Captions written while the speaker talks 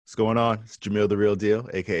What's going on? It's Jamil the Real Deal,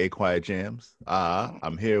 aka Quiet Jams.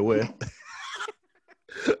 I'm here with.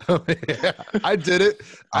 I did it.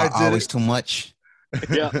 I did Always it. too much.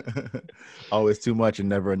 Yeah. Always too much and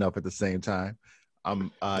never enough at the same time.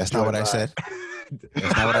 I'm That's not what I said.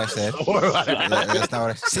 That's not what I said. That's not what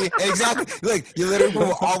I see. Exactly. Look, you literally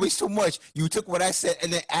were always too much. You took what I said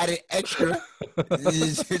and then added extra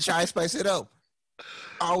to try and spice it up.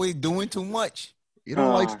 Always doing too much. You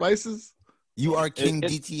don't like spices? You are King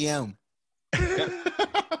DTM.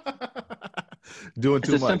 Doing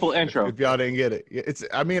too much. It's a simple intro. If y'all didn't get it, it's.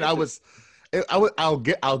 I mean, I'll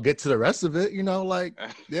get to the rest of it. You know, like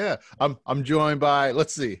yeah. I'm joined by.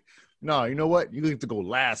 Let's see. No, you know what? You get to go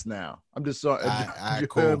last now. I'm just joined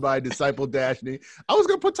cool. by Disciple Dashny. I was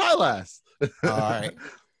gonna put Ty last. All right.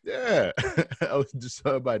 Yeah, I was just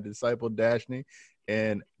joined by Disciple Dashny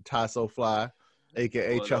and Ty So Fly,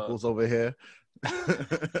 aka What Chuckles over here.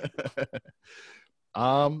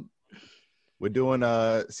 We're doing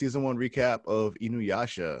a season 1 recap of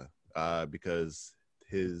Inuyasha because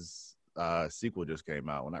his sequel just came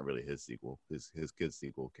out. Well, not really his sequel. His kid's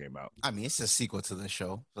sequel came out. I mean, it's a sequel to the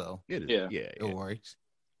show, so It is. Yeah. it works.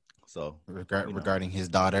 So regarding his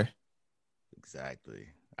daughter. Exactly.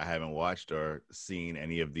 I haven't watched or seen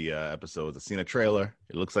any of the episodes. I've seen a trailer.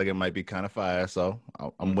 It looks like it might be kind of fire. So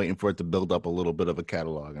I'm waiting for it to build up a little bit of a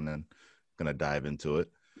catalog and then gonna dive into it.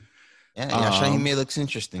 Yeah, Yashahime looks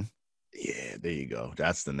interesting. Yeah, there you go.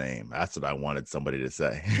 That's the name. That's what I wanted somebody to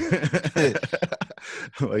say.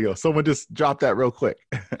 Like, yo, someone just dropped that real quick.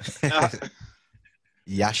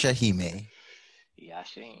 Yashahime.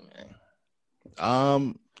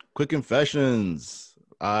 Quick confessions.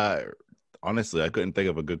 Honestly, I couldn't think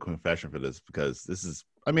of a good confession for this because this is,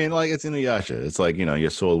 I mean, like it's Inuyasha. It's like, you know, you're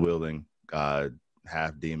sword wielding,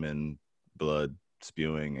 half demon, blood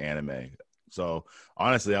spewing anime. So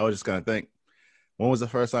honestly, I was just gonna think, when was the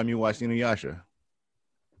first time you watched Inuyasha?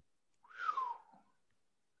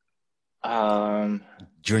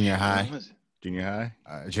 Junior high. Junior high?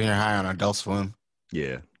 Junior high on Adult Swim.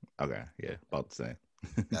 Yeah. Okay. Yeah. About the same.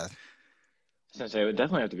 Since it would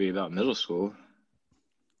definitely have to be about middle school,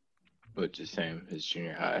 which is same as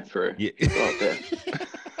junior high for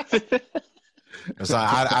So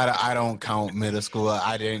I don't count middle school.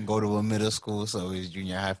 I didn't go to a middle school, so it's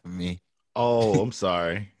junior high for me. Oh, I'm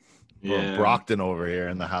sorry. Yeah. Brockton over here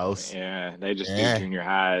in the house. Yeah, they just do junior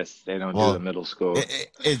highs. They don't do the middle school.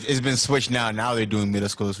 It's been switched now. Now they're doing middle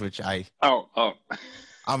schools, which I'm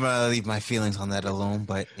gonna leave my feelings on that alone.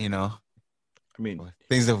 But you know, I mean,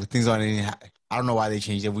 things aren't. I don't know why they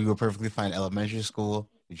changed it. We were perfectly fine elementary school,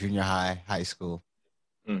 junior high, high school,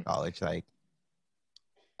 college. Like,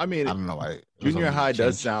 I mean, I don't know why. Junior high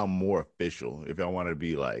does sound more official if y'all want to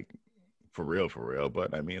be like for real.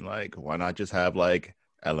 But I mean, like, why not just have like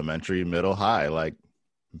elementary, middle, high, like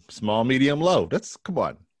small, medium, low? That's come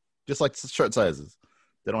on, just like shirt sizes.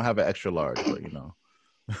 They don't have an extra large, but you know.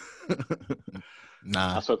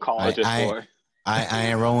 Nah, that's what college is for. I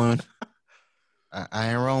ain't rolling.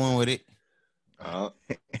 I ain't rolling with it.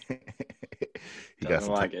 He got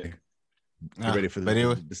some like it. Get ready for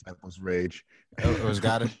the disciples' rage. It was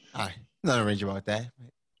got it. Nothing rage about that.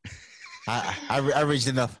 I raged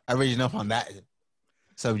enough. I raged enough on that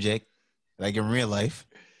subject, like in real life.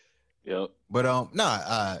 Yep. But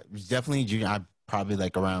definitely junior. I probably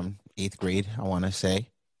like around 8th grade, I want to say.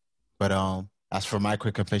 But as for my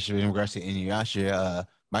quick confession in regards to Inuyasha,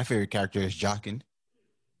 my favorite character is Jockin.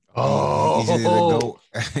 Oh, he's the GOAT.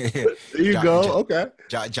 There you go. Okay.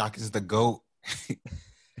 Jockin's the GOAT.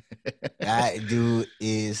 That dude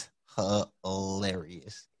is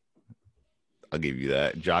hilarious. I'll give you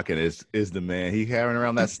that. Jockin is the man. He carrying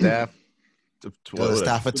around that staff. The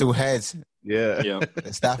staff of 2 heads. Yeah.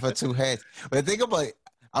 The staff of 2 heads. But think about it.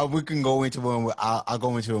 We can go into one. I'll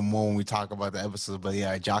go into it more when we talk about the episode. But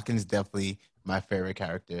yeah, Jockin's definitely my favorite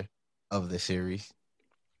character of the series.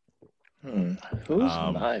 Who's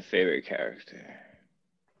my favorite character?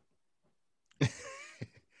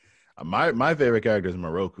 My favorite character is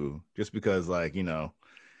Moroku, just because, like, you know,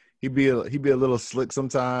 he'd be a little slick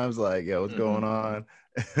sometimes. Like, yo, what's going on?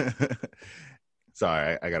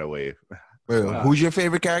 Sorry, I gotta wave. Wait, who's your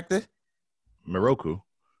favorite character? Moroku,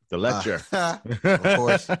 the lecturer. Of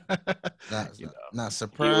course. Not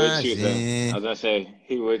surprising. I was gonna say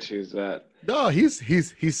he would choose that. No, he's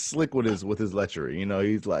slick with his lecturer. You know,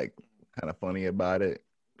 he's like kind of funny about it.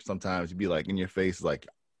 Sometimes he'd be like in your face, like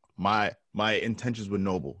my intentions were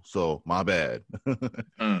noble, so my bad.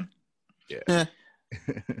 Yeah.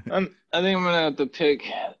 I think I'm gonna have to pick.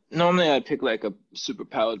 Normally, I'd pick like a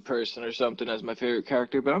superpowered person or something as my favorite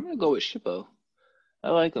character, but I'm gonna go with Shippo. I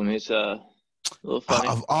like him. He's A little funny.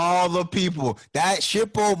 Of all the people, that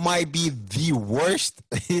Shippo might be the worst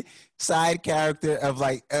side character of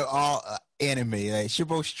like all anime. Like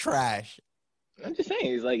Shippo's trash. I'm just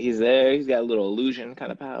saying, he's there. He's got a little illusion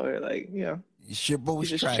kind of power. Like, Shippo's He's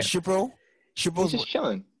just trash. he's just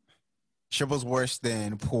chilling. Shippo's worse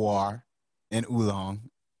than Puar and Oolong.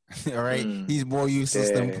 All right, Mm. he's more useless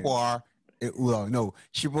than Yeah. Puar and Oolong. No,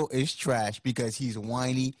 Shippo is trash because he's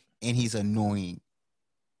whiny and he's annoying.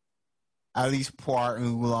 At least Puar and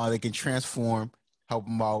Oolong, they can transform, help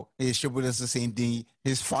him out. His Shippo does the same thing.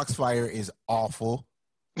 His Foxfire is awful.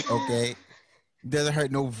 Okay, doesn't hurt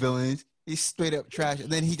no villains. He's straight up trash. And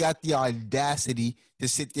then he got the audacity to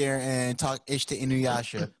sit there and talk ish to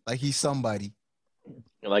Inuyasha like he's somebody.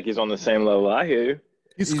 Like he's on the same level. I hear you.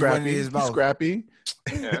 He's He's scrappy. running his He's mouth. scrappy.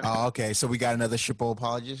 Yeah. Oh, okay. So we got another Shippo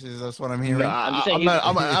apologist. Is that what I'm hearing? No, I'm just I'm saying not.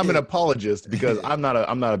 I'm an apologist because I'm not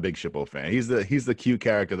a big Shippo fan. He's the cute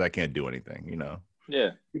character that can't do anything.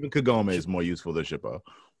 Yeah. Even Kagome is more useful than Shippo.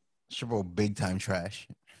 Shippo big time trash.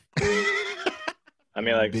 I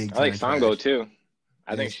mean, like, Big I like time Sango trash. too.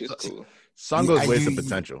 I think Yes. she's cool. Sango's You- wasted you-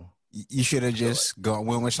 potential. You should have just gone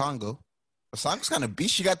with Sango. Sango's kind of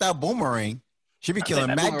beast. She got that boomerang. She be killing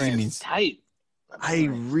That mad boomerang's demons. tight. I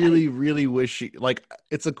really, really wish she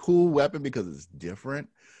it's a cool weapon because it's different,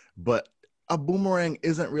 but a boomerang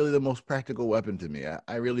isn't really the most practical weapon to me.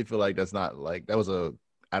 I really feel like that's not like that was a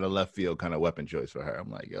out of left field kind of weapon choice for her. I'm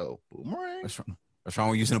like, yo, boomerang. What's wrong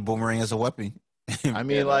with using a boomerang as a weapon? I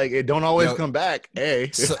mean, Yeah, like it don't always Yo, come back. Hey,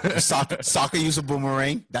 Sokka used a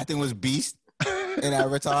boomerang. That thing was beast in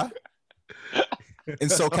Avatar. In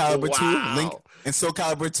Soul Calibur 2, Link. In Soul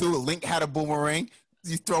Calibur 2, Link had a boomerang.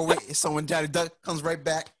 You throw it, someone try to duck, comes right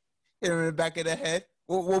back, hit him in the back of the head.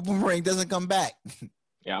 What boomerang doesn't come back?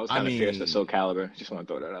 Yeah, I was I kind of fierce mean- at Soul Calibur. Just want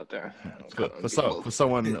to throw that out there. for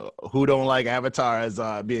someone who don't like Avatar as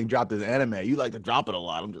being dropped as anime, you like to drop it a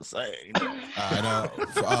lot. I'm just saying. I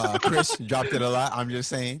know. Chris dropped it a lot. I'm just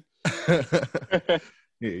saying.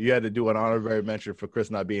 You had to do an honorary mention for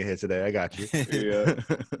Chris not being here today. I got you. Yeah.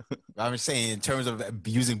 I'm just saying, in terms of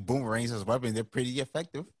using boomerangs as weapons, they're pretty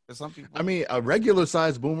effective for some people. I mean, a regular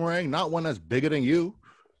sized boomerang, not one that's bigger than you.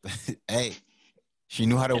 Hey, she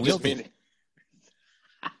knew how to It wield just it. means-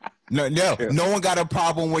 No one got a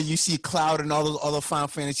problem when you see Cloud and all those other Final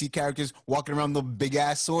Fantasy characters walking around the big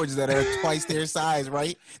ass swords that are twice their size,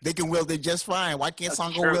 right? They can wield it just fine. Why can't That's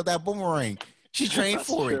Sango true. wield that boomerang? She trained That's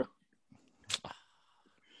for true. it.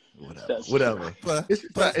 That's Whatever. But,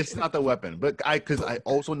 It's not the weapon, but because I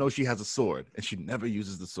also know she has a sword and she never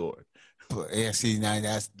uses the sword. but yeah, see, now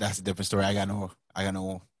that's a different story. I got no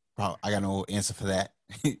answer for that.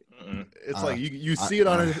 Mm-mm. It's like you see it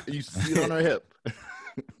on her, you see it on her hip.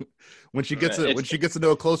 when she gets It's- when she gets into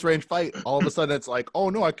a close range fight, all of a sudden it's like,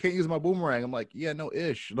 oh no, I can't use my boomerang. I'm like, yeah, no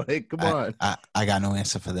ish. Like, come on. I got no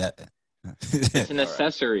answer for that. It's an All right.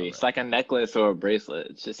 accessory. All It's like a necklace or a bracelet.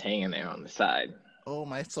 It's just hanging there on the side. Oh,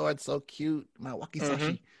 my sword's so cute. My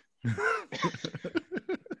wakizashi.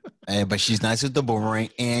 But she's nice with the boomerang,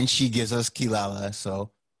 and she gives us Kilala,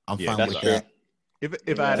 so I'm Yeah, fine That's with true. that.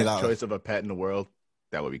 If I had a Kilala. choice of a pet in the world,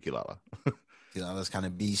 that would be Kilala. Kilala's kind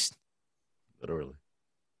of beast. Literally.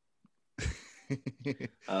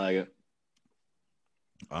 I like it.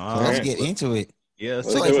 So let's get into it. Yeah, let's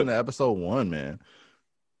Let's take do us it. into episode 1, man.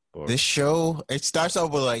 This show, it starts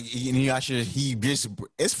off with like Inuyasha.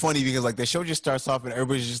 It's funny because like the show just starts off and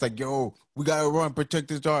everybody's just like, "Yo, we gotta run, protect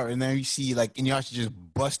this daughter," and then you see like Inuyasha just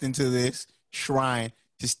bust into this shrine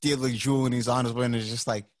to steal a jewel, and he's on his way, and it's just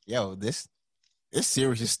like, "Yo, this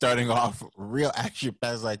series is starting off real action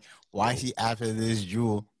fast. Like, why is he after this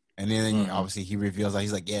jewel?" And then Mhm. obviously he reveals like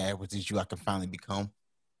he's like, "Yeah, with this jewel, I can finally become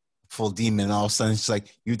full demon." And all of a sudden, it's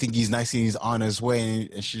like you think he's nice and he's on his way,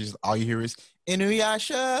 and she's all you hear is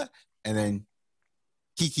Inuyasha, and then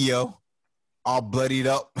Kikyo, all bloodied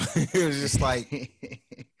up. It was just like,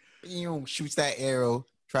 shoots that arrow,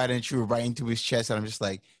 tried and true right into his chest, and I'm just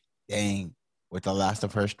like, dang, with the last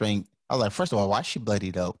of her strength. I was like, first of all, why is she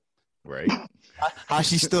bloodied up? Right? How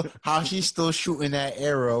she's still shooting that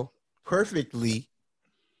arrow perfectly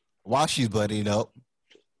while she's bloodied up,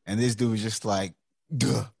 and this dude was just like,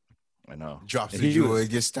 duh, I know. drops And the he jewel was-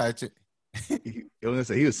 and gets started.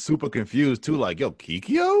 He was super confused too. Like, yo,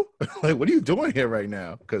 Kikyo? Like, what are you doing here right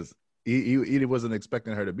now? Because he wasn't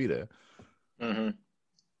expecting her to be there. Mm-hmm.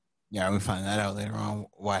 Yeah, we find that out later on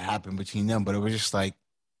what happened between them, but it was just like,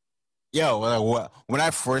 yo, like, what? When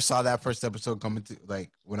I first saw that first episode coming to, like,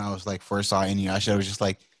 when I was like first saw Inuyasha, I was just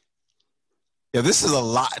like, yo, this is a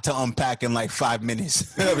lot to unpack in like 5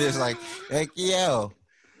 minutes. I was just like, yo,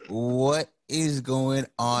 what is going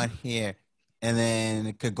on here? And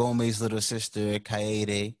then Kagome's little sister,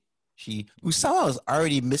 Kaede, who somehow is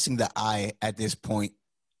already missing the eye at this point.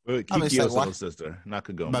 Kikyo's little sister, not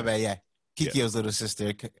Kagome. My bad, yeah. Kikyo's little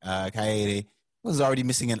sister, Kaede, was already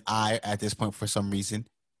missing an eye at this point for some reason.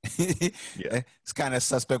 Yeah. It's kind of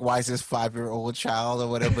suspect. Why is this 5-year-old child or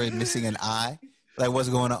whatever missing an eye? Like, what's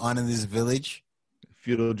going on in this village?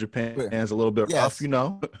 Feudal Japan's a little bit rough, you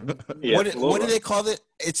know. Yeah, what do they call it?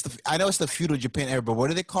 I know it's the feudal Japan era, but what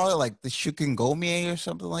do they call it? Like the Shukengomie or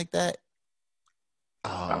something like that?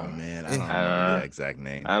 Oh man, I don't know the exact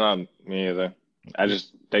name. I don't me either.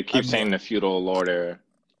 They keep saying the feudal lord era.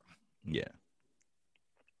 Yeah.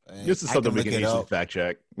 This is something we can easily fact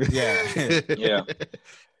check. Yeah. Yeah.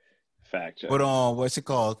 Fact check. But what's it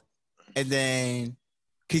called? And then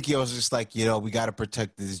Kikyo's just like, we got to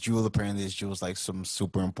protect this jewel. Apparently this jewel's like some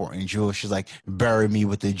super important jewel. She's like, bury me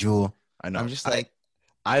with the jewel. I know. I'm just like,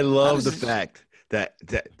 I love the fact that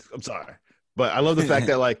I'm sorry, but I love the fact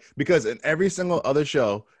that like, because in every single other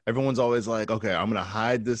show, everyone's always like, okay, I'm going to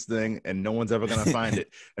hide this thing and no one's ever going to find it.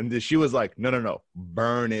 And she was like, no,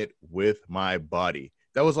 burn it with my body.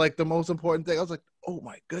 That was like the most important thing. I was like, oh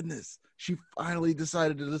my goodness. She finally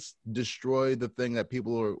decided to just destroy the thing that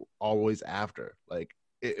people are always after. Like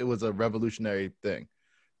it was a revolutionary thing.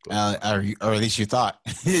 or at least you thought.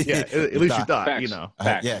 Yeah, at least you thought, Facts.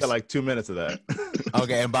 Facts. Yes. Got like 2 minutes of that.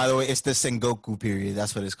 Okay, and by the way, it's the Sengoku period.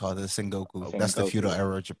 That's what it's called, the Sengoku. That's the feudal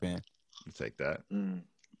era of Japan. You take that.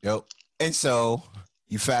 Yep. And so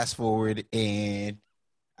you fast forward, and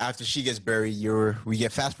after she gets buried, we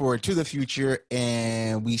get fast forward to the future,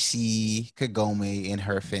 and we see Kagome and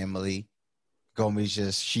her family.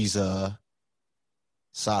 Kagome's she's a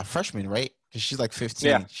freshman, right? Because she's like 15.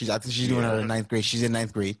 Yeah. I think she's doing her 9th grade. She's in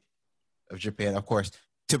 9th grade of Japan, of course.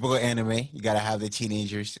 Typical anime. You gotta have the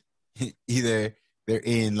teenagers. Either they're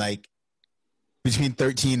in like between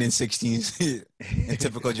 13 and 16 in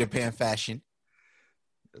typical Japan fashion.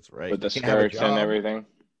 That's right. With the skirts and everything.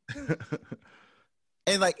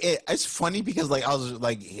 And like it's funny because like I was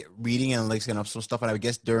like reading and looking up some stuff, and I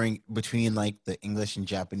guess between like the English and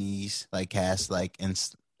Japanese like cast, like in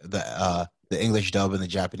the English dub and the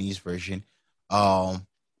Japanese version,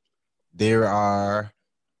 there are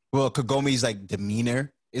Kagome's like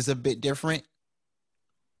demeanor is a bit different.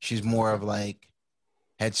 She's more of like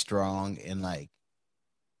headstrong and like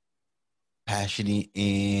passionate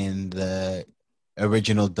in the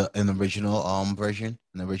original version,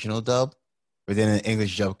 in the original dub. But then in the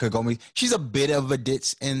English dub, Kagome, she's a bit of a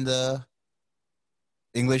ditz in the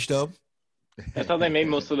English dub. That's how they made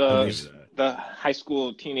most of the high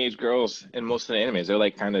school teenage girls in most of the animes. They're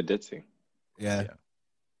like kind of ditzy. Yeah.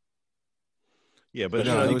 Yeah, but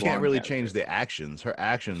you can't really change the actions. Her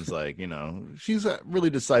actions, like, she's really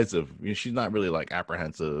decisive. She's not really like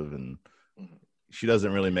apprehensive, and she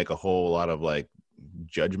doesn't really make a whole lot of like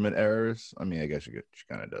judgment errors. I mean, I guess she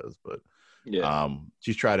kind of does, but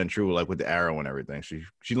she's tried and true, like with the arrow and everything.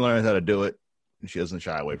 She learns how to do it, and she doesn't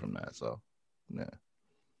shy away from that. So, yeah.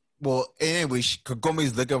 Well, anyway,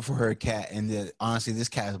 Kagome's looking for her cat, and honestly, this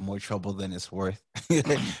cat is more trouble than it's worth.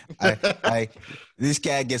 This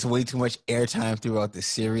cat gets way too much airtime throughout the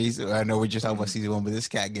series. I know we're just talking about season 1, but this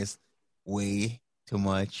cat gets way too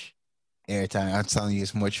much airtime. I'm telling you,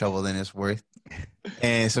 it's more trouble than it's worth.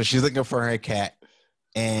 And so she's looking for her cat,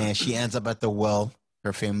 and she ends up at the well,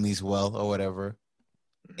 her family's well or whatever.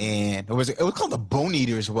 And it was called the Bone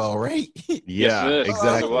Eater's Well, right? Yeah,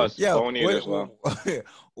 exactly. It was. Yeah, Bone Eater's Well.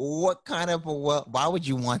 What kind of a well? Why would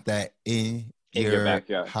you want that in your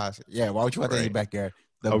backyard? House? Yeah, why would you want that in your backyard?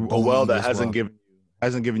 A well that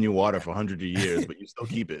hasn't given you water for hundreds of years, but you still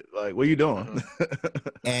keep it. Like, what are you doing?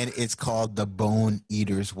 And it's called the Bone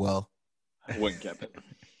Eater's Well. I wouldn't keep it.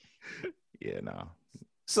 Yeah, no.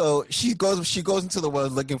 So she goes into the well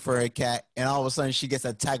looking for her cat, and all of a sudden she gets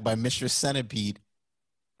attacked by Mistress Centipede.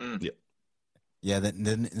 Yeah. Yeah, the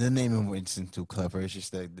name isn't too clever. It's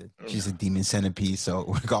just that she's a demon centipede, so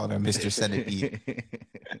we're calling her Mr. Centipede.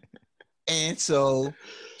 And so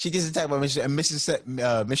she gets attacked by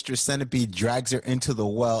Mistress Centipede drags her into the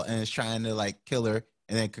well and is trying to like kill her.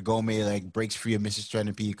 And then Kagome like breaks free of Mrs.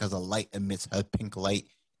 Centipede because a pink light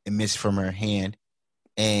emits from her hand.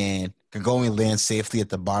 And Kagome lands safely at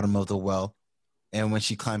the bottom of the well. And when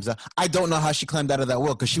she climbs up, I don't know how she climbed out of that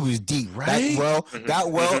well because she was deep. Right? That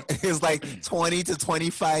well is like 20 to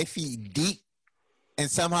 25 feet deep.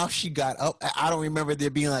 And somehow she got up. I don't remember there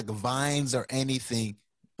being like vines or anything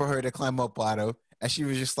for her to climb up out of. And she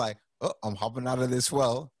was just like, oh, I'm hopping out of this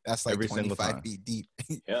well. That's like 25 feet deep.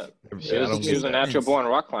 Yeah. She was a natural born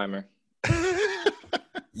rock climber.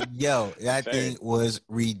 Yo, that thing was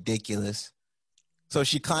ridiculous. So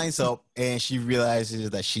she climbs up and she realizes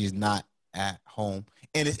that she's not at home.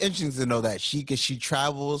 And it's interesting to know that she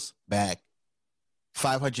travels back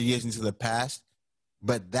 500 years into the past,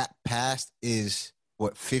 but that past is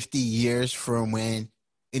what 50 years from when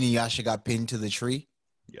Inuyasha got pinned to the tree.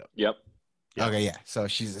 Yep. Yeah. Okay, yeah. So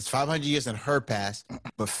it's 500 years in her past,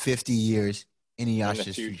 but 50 years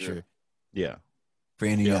Inuyasha's future Yeah. for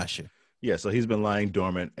Inuyasha. Yeah, so he's been lying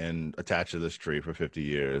dormant and attached to this tree for 50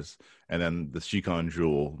 years. And then the Shikon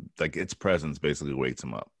jewel, like its presence basically wakes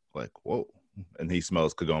him up. Like, whoa. And he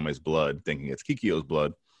smells Kagome's blood, thinking it's Kikyo's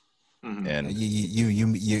blood. Mhm. And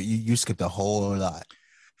You skipped a whole lot.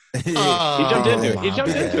 He jumped into it. He my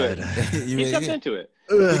jumped into it. bad. He jumped into it.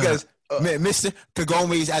 Because Mr.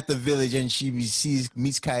 Kagome's at the village and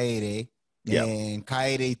meets Kaede. Yeah. And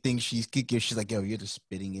Kaede thinks she's Kikyo. She's like, yo, you're the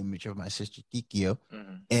spitting image of my sister Kikyo.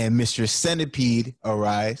 Mhm. And Mr. Centipede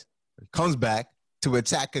comes back to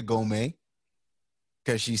attack Kagome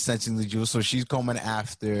because she's sensing the jewel. So she's coming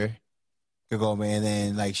after Kagome. And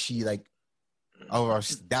then that's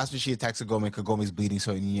when she attacks Kagome. Kagome's bleeding.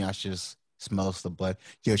 So Inuyasha just smells the blood.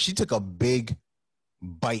 Yo, she took a big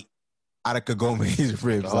bite out of Kagome's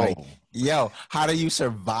ribs. Like, yo, how do you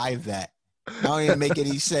survive that? That don't even make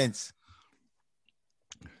any sense.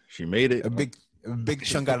 She made it. A big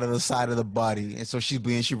chunk out of the side of the body. And so she's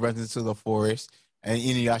bleeding. She runs into the forest. And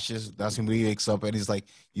Inuyasha, that's when he wakes up and he's like,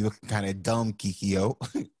 you look kind of dumb, Kikyo.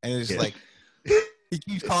 And it's like, he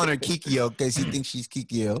keeps calling her Kikyo because he thinks she's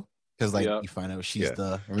Kikyo. Because you find out she's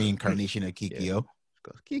the reincarnation of Kikyo. Yeah.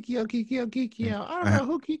 She goes, Kikyo. I don't know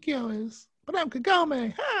who Kikyo is, but I'm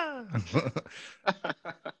Kagome.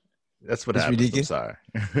 That's what happens. Ridiculous. I'm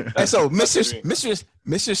sorry. And so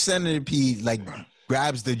Mr. Centipede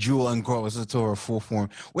grabs the jewel and grows into her full form,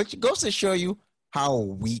 which goes to show you how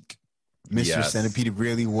weak Mr. Centipede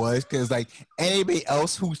really was. Because anybody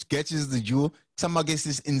else who catches the jewel somehow gets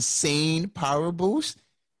this insane power boost,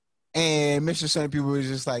 and Mr. Centipede was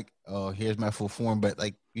just like, "Oh, here's my full form," but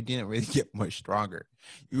you didn't really get much stronger.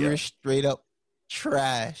 You were straight up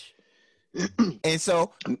trash. And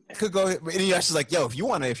so Inuyasha's like, yo, if you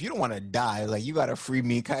don't want to die, you gotta free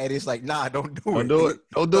me. Kaede's like, nah, don't do it. Don't do it.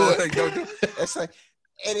 Don't do it. It's it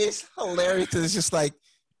is hilarious. It's just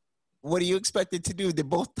what do you expect it to do? They're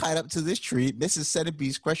both tied up to this tree. Mrs.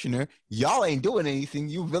 Centipede's questioning her. Y'all ain't doing anything.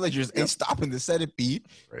 You villagers ain't stopping the centipede.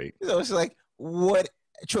 Right. So it's what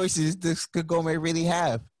choices does Kagome really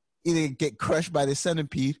have? Either get crushed by the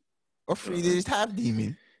centipede or free this half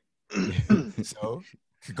demon. So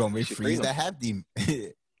Kagome frees that half demon.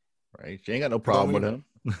 Right. She ain't got no problem with him.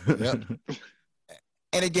 Yep.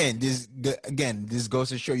 And again, this goes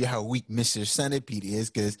to show you how weak Mr. Centipede is,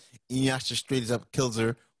 because Inuyasha straight up kills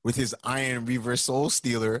her with his Iron Reverse Soul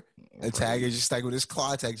Stealer attack. It's just with his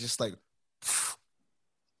claw attack, just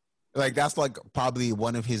that's probably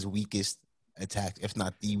one of his weakest attacks, if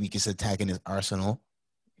not the weakest attack in his arsenal.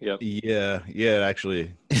 Yep. Yeah,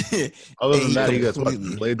 actually. Other than that, he got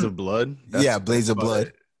Blades of Blood. Blades of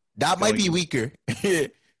Blood. That might be weaker.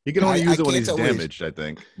 He can only use it when he's damaged, I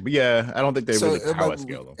think. But yeah, I don't think they really power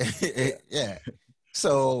scale them. Yeah.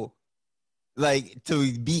 So,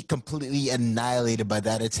 to be completely annihilated by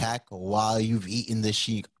that attack while you've eaten the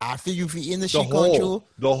sheik, after you've eaten the Shikon jewel,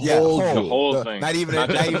 the whole thing, not even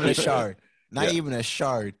a shard, even a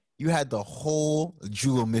shard. You had the whole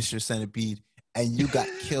jewel, Mr. Centipede, and you got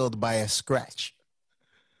killed by a scratch.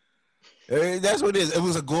 That's what it is. It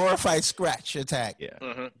was a glorified scratch attack.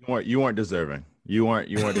 Yeah, you weren't deserving. You weren't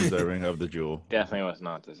deserving of the jewel. Definitely was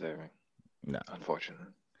not deserving. No, unfortunately.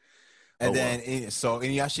 And so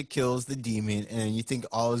Inuyasha kills the demon, and you think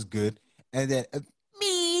all is good. And then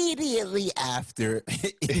immediately after,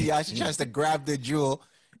 Inuyasha tries to grab the jewel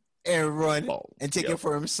and run and take it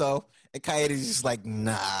for himself. And Kaede is just like,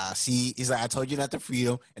 nah. See, he's like, I told you not to free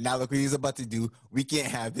him, and now look what he's about to do. We can't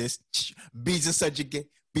have this. Beats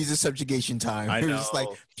of subjugation time. I know. Just like,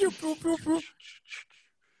 pew, pew, pew, pew.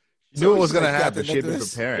 Knew it was gonna happen. She had been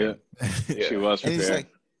preparing. Yeah. She was prepared.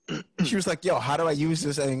 She was like, yo, how do I use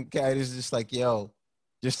this? And Kaede is just like, yo,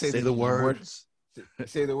 just say the words.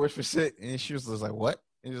 Say the words for sit. And she was like, what?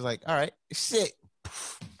 And he was like, all right, sit.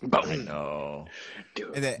 I know.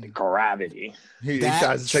 Dude, and then gravity. He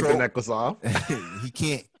tries to take the necklace off.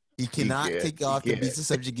 He cannot take off the beats of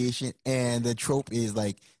subjugation. And the trope is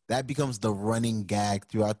that becomes the running gag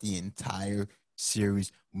throughout the entire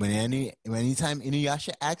series. Anytime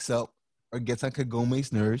Inuyasha acts up or gets on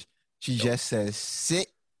Kagome's nerves, she just says sit,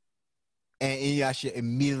 and Inuyasha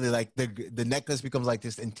immediately the necklace becomes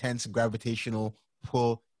this intense gravitational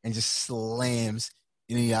pull and just slams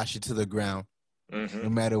Inuyasha to the ground, no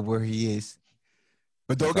matter where he is.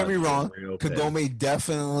 But don't get me wrong, Kagome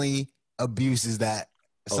definitely abuses that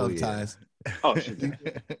sometimes. Oh,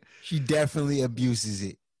 She definitely abuses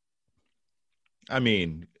it. I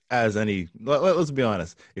mean, as any, let's be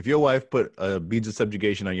honest. If your wife put beads of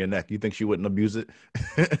subjugation on your neck, you think she wouldn't abuse it?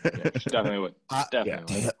 yeah, she definitely would.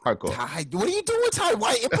 Definitely Yeah. would. Hardcore. Ty, what are you doing, Ty?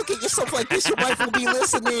 Why implicate yourself like this? Your wife will be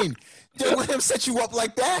listening. Don't let him set you up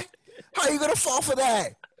like that. How are you gonna fall for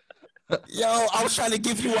that? Yo, I was trying to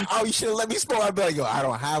give you an out. You should have let me spoil. I'd be like, yo, I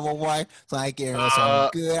don't have a wife, so I can't. So I'm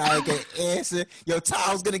good. I can answer. Yo, Ty,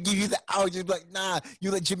 I was gonna give you the out. Just be like, nah,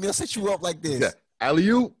 you let Jamil set you up like this. Yeah.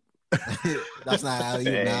 Alley-oop. That's not how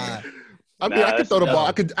you. Nah. I mean, I could throw the ball.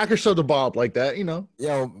 I could show the ball up like that, you know.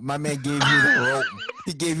 Yo, my man gave you the rope.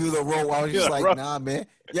 He gave you the rope. I was just like, nah, man.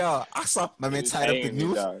 Yo, I saw my man tied up the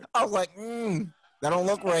noose. I was like, that don't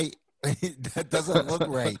look right. That doesn't look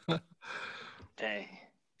right. Dang.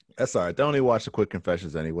 That's all right. They only watch the quick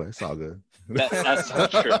confessions anyway. It's all good. That's so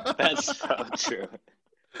true. That's so true.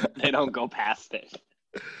 They don't go past it.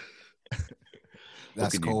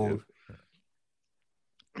 That's cool.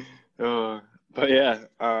 But yeah,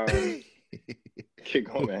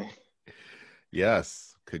 Kagome.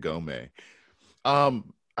 Yes, Kagome. All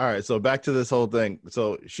right, so back to this whole thing.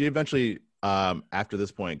 So she eventually, after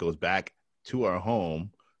this point, goes back to her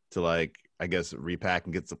home to, like, I guess, repack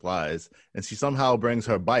and get supplies, and she somehow brings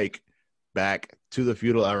her bike back to the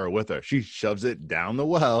feudal era with her. She shoves it down the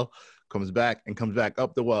well, comes back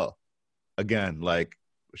up the well again. Like,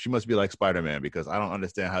 she must be like Spider-Man, because I don't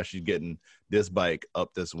understand how she's getting this bike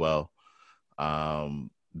up this well,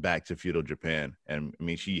 back to feudal Japan. And I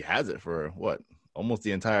mean, she has it for what, almost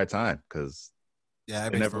the entire time, because I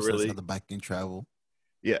never really how the bike can travel.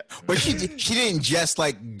 Yeah, but she didn't just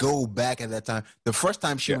like go back at that time. The first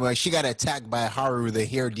time she went, she got attacked by Haru the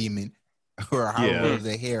hair demon, or Haru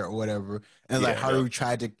the hair or whatever, and like Haru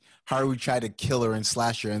tried to kill her and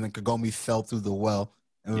slash her, and then Kagome fell through the well,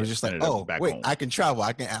 and it was just like, oh wait, home. I can travel,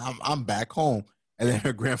 I'm back home. And then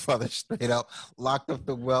her grandfather straight up locked up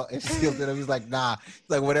the well and sealed it up. He's like, nah, it's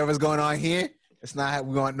like whatever's going on here, it's not.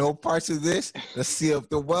 We want no parts of this. Let's seal up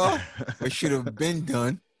the well. It should have been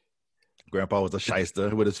done. Grandpa was a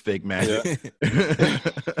shyster with his fake magic.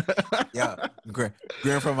 Yeah,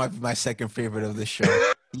 Grandpa might be my second favorite of the show.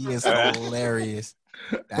 He is hilarious.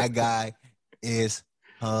 That guy is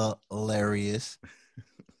hilarious.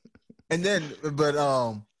 And then, but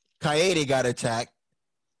Kaede got attacked.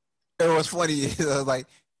 It was funny. It was like,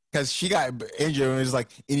 because she got injured, and it was like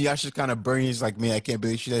Inuyasha's kind of burning. He's like, man, I can't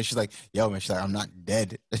believe she's dead. She's like, yo, man, she's like, I'm not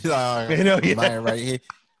dead. She's like, I'm lying right here.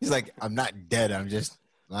 He's like, I'm not dead. I'm just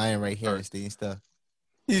lying right here and staying stuff.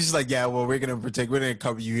 He's just like, yeah, well, we're gonna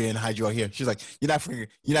cover you here and hide you out here. She's like, you're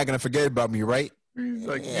not gonna forget about me, right? He's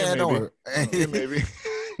like, yeah, don't worry. Maybe.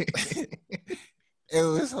 It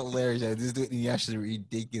was hilarious. This dude Inuyasha is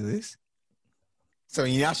ridiculous. So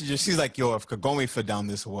Inuyasha she's like, yo, if Kagome fell down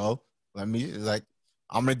this well, let me, like,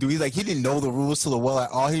 I'm gonna do. He's like, he didn't know the rules to the well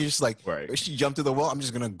at all. He's just like, if she jumped to the well, I'm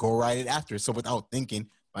just gonna go right it after. So without thinking,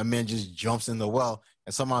 my man just jumps in the well,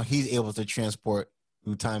 and somehow he's able to transport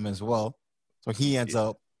through time as well. So he ends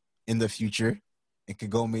up in the future in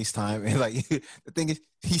Kagome's time. And like, the thing is,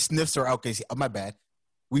 he sniffs her out. Oh, my bad.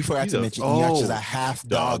 We forgot to mention Inuyasha's a half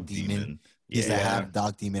dog demon. He's a half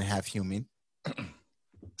dog demon, half human.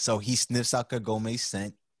 So he sniffs out Kagome's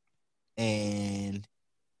scent, and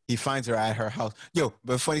he finds her at her house. Yo,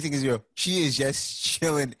 but the funny thing is, she is just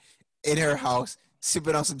chilling in her house,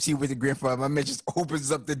 sipping on some tea with her grandfather. My man just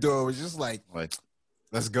opens up the door. It was just like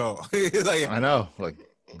let's go. Like, I know. Like,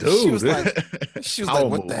 dude. She was like,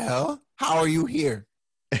 what the hell? How are you here?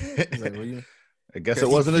 Like, I guess it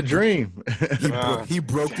wasn't a dream. He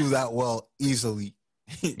broke through that well easily.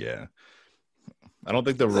 Yeah. I don't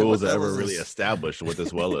think the rules are ever really established what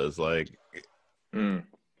this well is. Like, I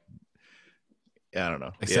don't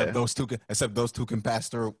know. Except those two can pass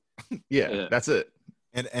through. Yeah, that's it.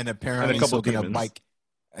 And apparently, and so can a bike.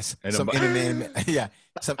 Some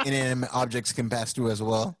inanimate objects can pass through as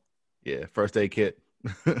well. Yeah, first aid kit.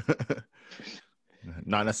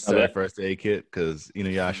 Not necessarily first aid kit, because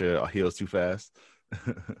Inuyasha heals too fast.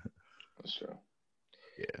 That's true.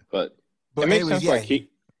 Yeah, but it makes sense.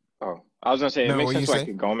 I was gonna say it makes sense why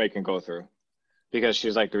Kagome can go through, because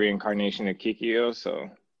she's like the reincarnation of Kikyo,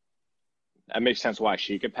 so that makes sense why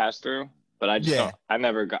she could pass through. But I just don't, I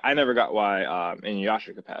never got why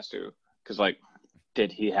Inuyasha could pass through, because like,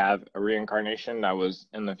 did he have a reincarnation that was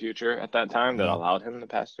in the future at that time that allowed him to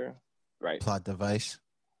pass through? Right. Plot device.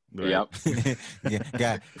 Right. Yep.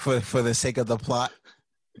 Yeah. For the sake of the plot.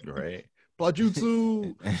 Right. Plot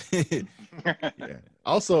jutsu. Yeah.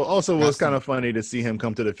 Also, it was kind of funny to see him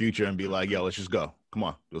come to the future and be like, "Yo, let's just go. Come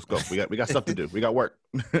on, let's go. We got stuff to do. We got work."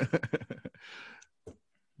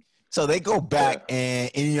 So they go back and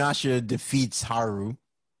Inuyasha defeats Haru,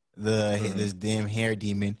 this damn hair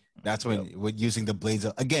demon. That's when we're using the blades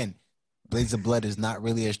of blood is not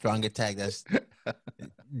really a strong attack.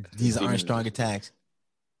 These aren't strong attacks,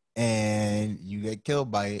 and you get killed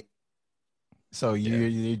by it. So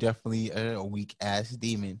you're definitely a weak ass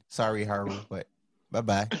demon. Sorry, Haru, but bye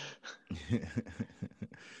bye.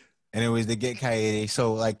 Anyways, they get Kaede.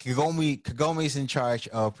 So like Kagome's in charge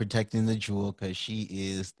of protecting the jewel because she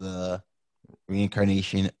is the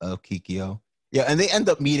reincarnation of Kikyo. Yeah, and they end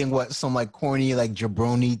up meeting some like corny like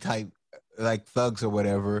jabroni type like thugs or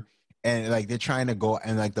whatever, and like they're trying to go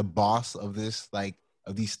and like the boss of this like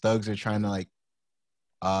of these thugs are trying to like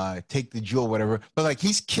take the jewel or whatever, but like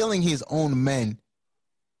he's killing his own men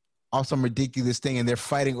off some ridiculous thing, and they're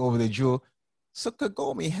fighting over the jewel. So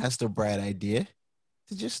Kagome has the bright idea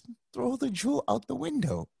to just throw the jewel out the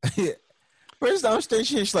window. First downstairs,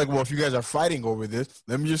 she's like, well, if you guys are fighting over this,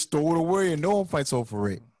 let me just throw it away and no one fights over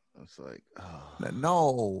it. It's like,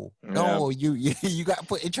 no, you got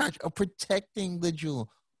put in charge of protecting the jewel.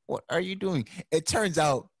 What are you doing? It turns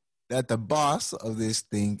out that the boss of this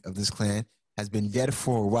clan has been dead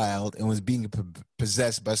for a while and was being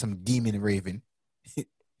possessed by some demon raven.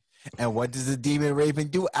 And what does the demon raven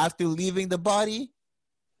do after leaving the body?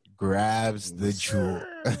 Grabs the jewel.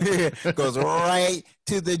 Goes right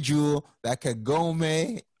to the jewel that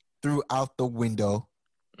Kagome threw out the window.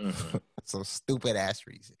 So stupid ass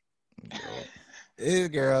reason. This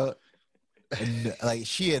girl, like,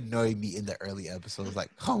 she annoyed me in the early episodes.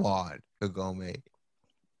 Like, come on, Kagome.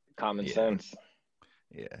 Common sense.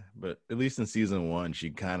 Yeah, but at least in season 1,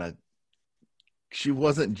 she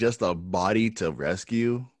wasn't just a body to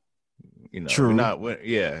rescue. You know, true.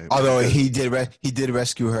 Although he did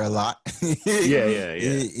rescue her a lot.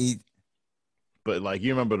 yeah. But like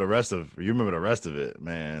you remember the rest of it,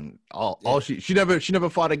 man. She never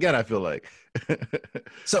fought again. I feel like.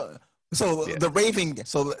 So the Raven.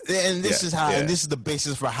 So and this is how and this is the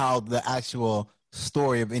basis for how the actual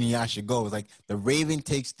story of Inuyasha goes. Like the Raven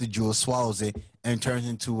takes the jewel, swallows it, and turns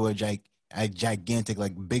into a gigantic,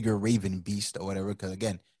 like bigger Raven beast or whatever. Because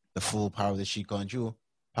again, the full power of the Shikon jewel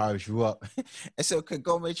powers you up. And so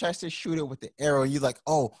Kagome tries to shoot it with the arrow. And you're like,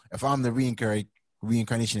 oh, if I'm the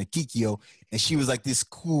reincarnation of Kikyo, and she was this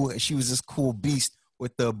cool beast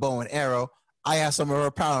with the bow and arrow, I have some of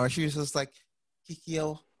her power. And she was just like,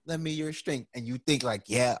 Kikyo, lend me your strength. And you think like,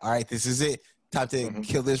 yeah, all right, this is it. Time to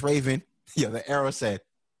kill this Raven. Yo, the arrow said,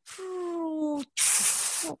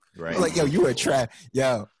 right. Like, yo, you a trash.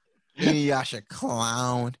 Yo, Inuyasha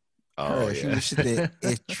clown. Oh, her. She was shit that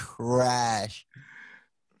is trash.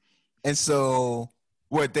 And so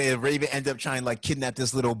what the Raven end up trying to like kidnap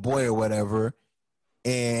this little boy or whatever,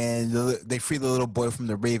 and they free the little boy from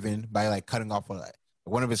the Raven by like cutting off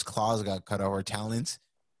one of his claws got cut off, or talons,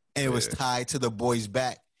 and it was tied to the boy's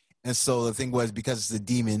back. And so the thing was, because it's the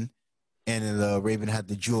demon and the Raven had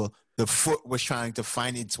the jewel, the foot was trying to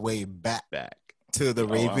find its way back to the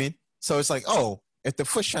Raven. Wow. So it's like, oh, if the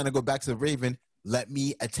foot's trying to go back to the Raven, let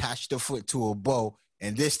me attach the foot to a bow,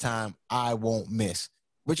 and this time I won't miss.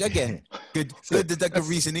 Which again, good deductive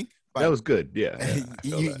reasoning. That was good. Yeah.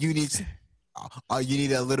 You need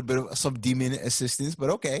a little bit of some demon assistance,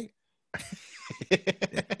 but okay.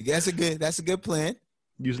 That's a good plan.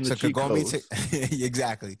 Using the cheat codes.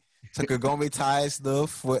 Exactly. So Kagome ties the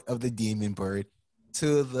foot of the demon bird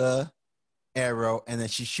to the arrow, and then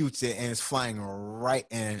she shoots it, and it's flying right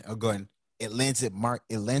in a gun. It lands its mark,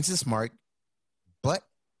 but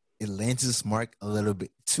it lands its mark a little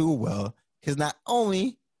bit too well, because not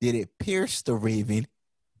only did it pierce the Raven,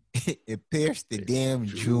 it pierced the damn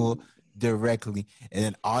jewel directly, and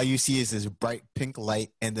then all you see is this bright pink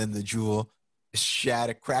light, and then the jewel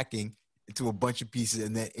cracking into a bunch of pieces,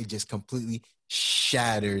 and then it just completely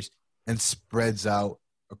shatters and spreads out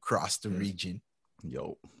across the region.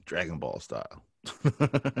 Yo, Dragon Ball style.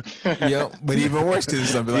 Yep, but even worse, because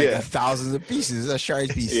it's something like thousands of pieces of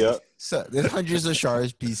shards pieces. Yep. So there's hundreds of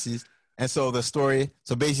shards pieces, and so the story.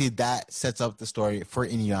 So basically, that sets up the story for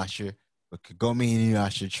Inuyasha, with Kagome and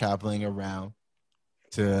Inuyasha traveling around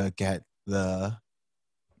to get the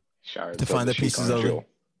shards, to find the pieces of it.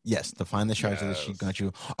 Yes, to find the shards of the Shikon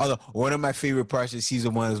jewel. Although one of my favorite parts of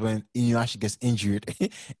season 1 is when Inuyasha gets injured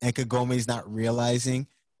and Kagome's not realizing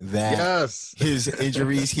that his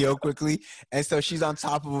injuries heal quickly, and so she's on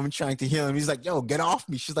top of him trying to heal him. He's like, "Yo, get off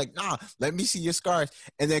me!" She's like, "Nah, let me see your scars."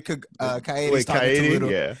 And then Kaede's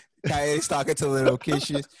talking to little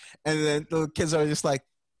Kishi's, and then the kids are just like,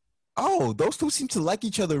 oh, those two seem to like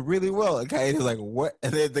each other really well. And Kaede's like, what?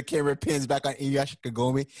 And then the camera pins back on Inuyasha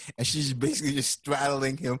Kagome, and she's basically just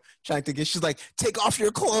straddling him, trying to get. She's like, take off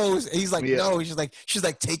your clothes, and he's like, no. She's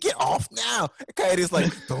like, take it off now. And Kaede's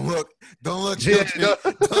like, don't look, don't look,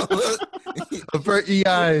 don't look. Avert the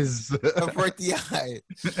eyes. Avert the eyes.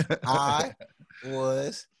 I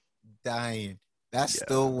was dying. That's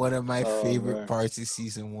still one of my favorite parts of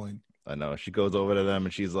season 1. I know. She goes over to them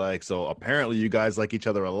and she's like, so apparently you guys like each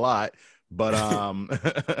other a lot, but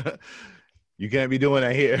you can't be doing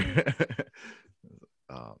that here.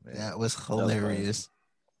 Oh man. That was hilarious.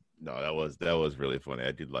 No, that was really funny.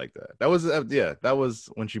 I did like that. That was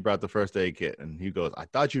when she brought the first aid kit and he goes, I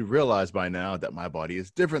thought you'd realize by now that my body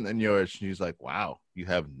is different than yours. She's like, wow, you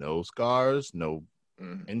have no scars, no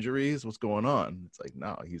injuries. What's going on? It's like,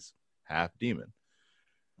 no, he's half demon.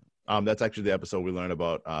 That's actually the episode we learned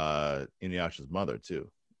about Inuyasha's mother too.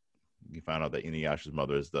 You found out that Inuyasha's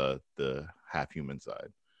mother is the half human side.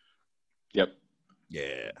 Yep.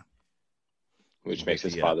 Yeah. Which makes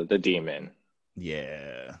his father the demon.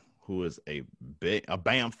 Yeah. Who is a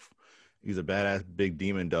Bamf. He's a badass big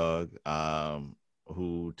demon dog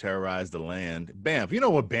who terrorized the land. Bamf. You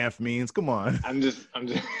know what Bamf means? Come on. I'm just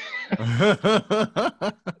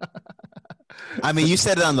I mean, you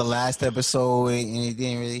said it on the last episode and it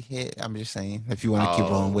didn't really hit. I'm just saying, if you want to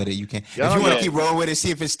keep rolling with it, you can. If you want to keep rolling with it,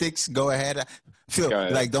 see if it sticks, go ahead.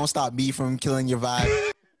 Like, don't stop me from killing your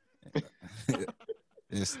vibe.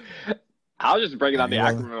 I was just breaking out the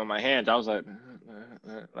acronym on my hands. I was like,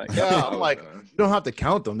 I'm like, you don't have to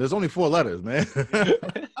count them. There's only 4 letters, man.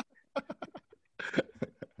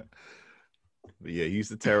 But yeah, he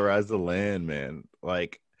used to terrorize the land, man.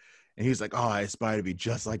 Like, and he's like, oh, I aspire to be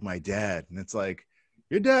just like my dad. And it's like,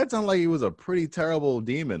 your dad sounded like he was a pretty terrible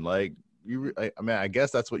demon. Like, I guess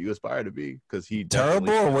that's what you aspire to be, because he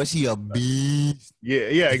terrible, or was he a beast?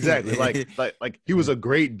 Yeah, exactly. like he was a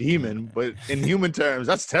great demon, but in human terms,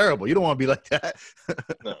 that's terrible. You don't want to be like that.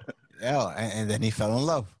 No. Yeah, and then he fell in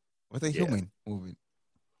love with a human movie.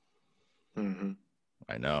 Mm-hmm.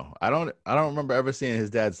 I know. I don't remember ever seeing his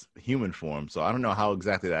dad's human form, so I don't know how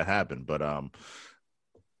exactly that happened. But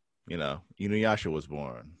Inuyasha was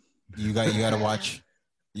born. You gotta watch.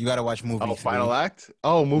 You gotta watch movie. Oh, 3. Final act.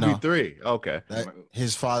 Oh, movie 3. Okay.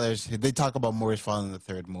 His father's. They talk about more his father in the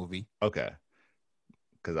 3rd movie. Okay.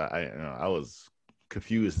 Because I was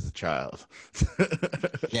confused as a child.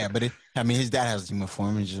 Yeah, but his dad has human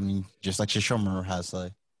form. Just like Sesshomaru has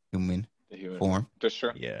a human form. That's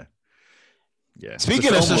true. Yeah. Yeah.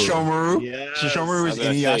 Speaking of Sesshomaru, Sesshomaru is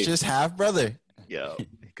Inuyasha's half brother. Yeah,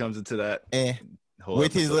 he comes into that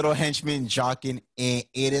with his little henchman Jaken, and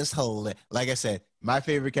it is hilarious. Like I said, my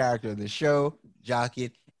favorite character of the show,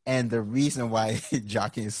 Jaken, and the reason why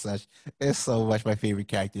Jaken is so much my favorite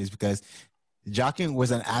character is because Jaken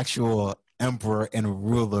was an actual emperor and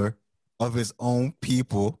ruler of his own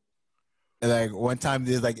people. And like one time,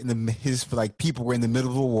 there's like his people were in the middle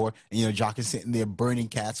of a war, and Jaken's sitting there burning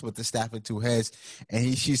cats with the staff of 2 heads, and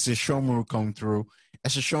he sees Sesshomaru come through,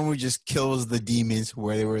 and Sesshomaru just kills the demons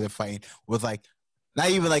where they were fighting with not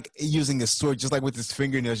even using a sword, just like with his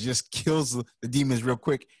fingernails, just kills the demons real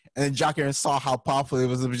quick. And then Jaken saw how powerful it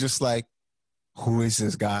was just like, who is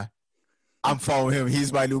this guy? I'm following him.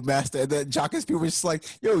 He's my new master. And then Jaken's people were just like,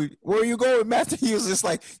 yo, where are you going, master? He was just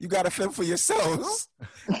like, you got to fend for yourselves.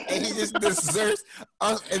 And he just deserts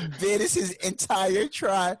and banishes his entire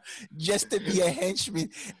tribe just to be a henchman.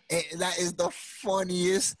 And that is the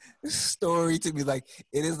funniest story to me. Like,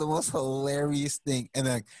 it is the most hilarious thing. And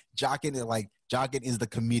then Jaken is the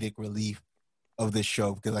comedic relief of the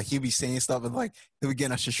show, because he'll be saying stuff and he'll be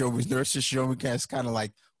getting on Sesshomaru's nerves. Sesshomaru is kind of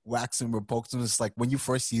wax him or pokes him. It's like when you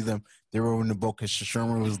first see them, they were in the boat because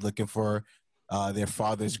Sesshomaru was looking for their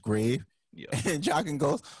father's grave. Yeah. And Jaken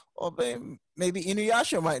goes, oh, man, maybe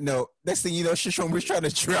Inuyasha might know. Next thing you know, Sesshomaru's trying to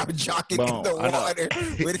drown Jaken in the water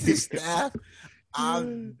with his staff.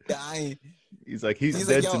 I'm dying. He's like, he's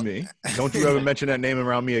dead to me. Don't you ever mention that name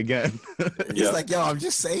around me again. He's like, yo, I'm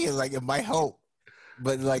just saying, it might help.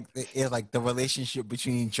 But the relationship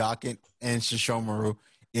between Jaken and Sesshomaru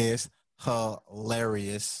is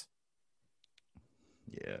hilarious.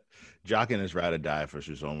 Yeah, Jaken is ride or die for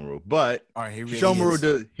Sesshomaru, but really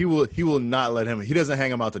Sesshomaru he will not let him. He doesn't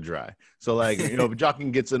hang him out to dry. So if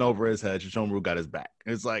Jaken gets in over his head, Sesshomaru got his back.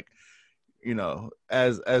 It's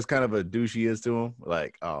as kind of a douche he is to him.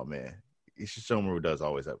 Oh man, Sesshomaru does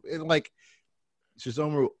always have it.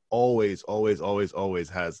 Sesshomaru always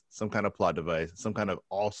has some kind of plot device, some kind of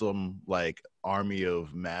awesome army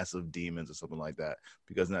of massive demons or something like that.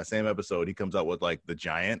 Because in that same episode, he comes out with the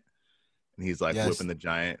giant, and he's whipping the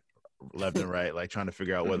giant left and right, trying to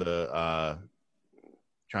figure out whether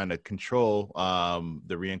trying to control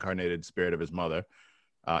the reincarnated spirit of his mother,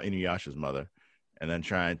 Inuyasha's mother, and then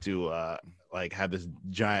trying to like have this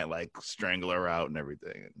giant like strangle her out and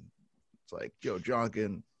everything. And it's like, yo,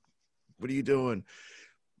 Jonkin, what are you doing?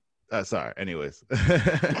 Sorry. Anyways,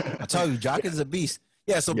 I tell you, Jonkin's a beast.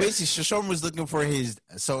 Yeah, so basically Sesshomaru was looking for his,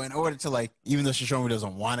 so in order to like, even though Sesshomaru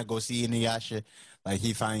doesn't want to go see Inuyasha, like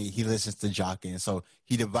he listens to Jonkin, so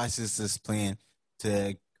he devises this plan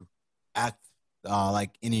to act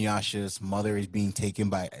like Inuyasha's mother is being taken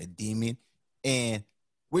by a demon, and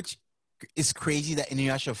which is crazy that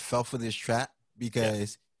Inuyasha fell for this trap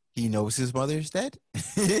because he knows his mother is dead.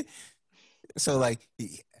 So like,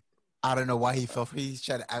 I don't know why he fell for it. He's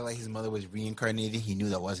trying to act like his mother was reincarnated. He knew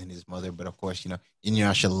that wasn't his mother, but of course,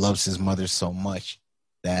 Inuyasha loves his mother so much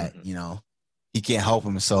that, he can't help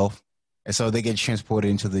himself. And so they get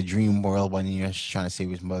transported into the dream world while Inuyasha's trying to save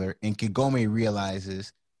his mother. And Kagome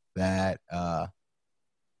realizes that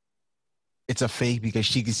it's a fake because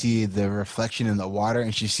she can see the reflection in the water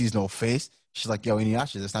and she sees no face. She's like, yo,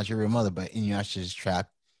 Inuyasha, that's not your real mother. But Inuyasha is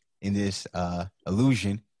trapped in this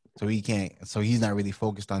illusion. So he's not really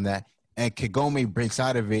focused on that. And Kagome breaks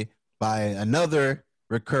out of it by another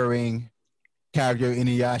recurring character,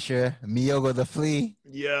 Inuyasha, Miyogo the Flea.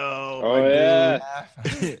 Yo, oh yeah.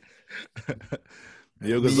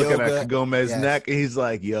 Miyogo's looking at Kagome's neck, and he's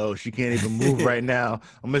like, yo, she can't even move right now.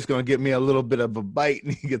 I'm just going to get me a little bit of a bite.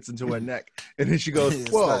 And he gets into her neck. And then she goes,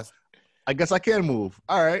 whoa, I guess I can move.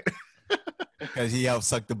 All right. Because he helped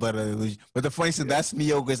suck the blood of the illusion. But the funny thing, that's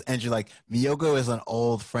Miyogo's entry. Like, Miyogo is an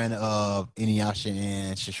old friend of Inuyasha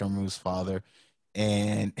and Sesshomaru's father.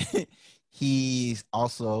 And he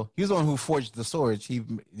was the one who forged the swords.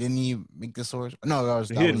 Didn't he make the swords? No,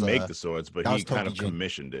 he didn't make the swords, but he kind of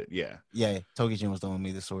commissioned it. Yeah. Yeah, Tokijin was the one who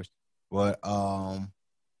made the swords. But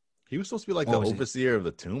he was supposed to be like the overseer of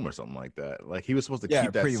the tomb or something like that. Like he was supposed to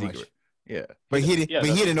keep that secret. Much. Yeah. But he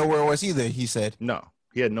didn't know where it was either, he said. No.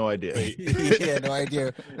 He had no idea. He had no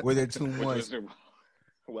idea where their tomb was.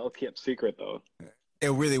 Well kept secret though.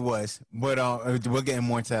 It really was. But we'll get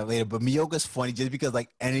more into that later. But Miyoga's funny just because like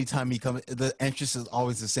anytime he comes, the entrance is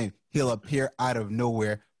always the same. He'll appear out of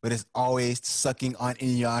nowhere, but it's always sucking on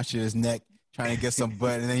Inuyasha's neck, trying to get some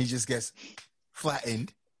butt, and then he just gets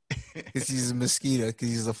flattened because he's a mosquito, because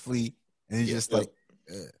he's a flea, and he's just like,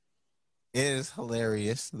 it is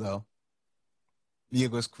hilarious though.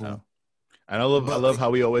 Miyoga's cool. Oh. And I love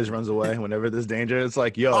how he always runs away whenever there's danger. It's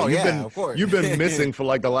like, yo, you've been missing for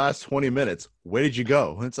like the last 20 minutes. Where did you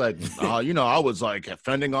go? It's like, I was like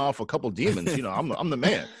fending off a couple demons. I'm the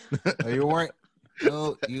man. No, you weren't.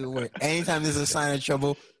 No, you weren't. Anytime there's a sign of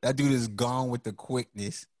trouble, that dude is gone with the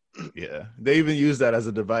quickness. Yeah, they even use that as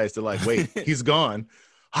a device to like, wait, he's gone.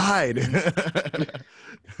 Hide.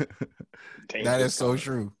 That is so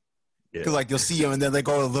true. Because like you'll see him and then they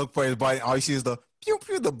go to look for his body. All you see is the pew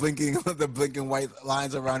pew, the blinking white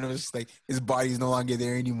lines around him. It's like his body's no longer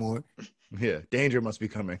there anymore. Yeah, danger must be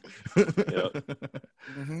coming.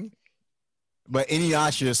 Mm-hmm. But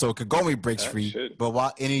Inuyasha, so Kagome breaks free. But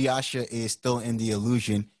while Inuyasha is still in the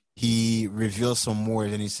illusion, he reveals some more.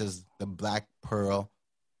 And he says the Black Pearl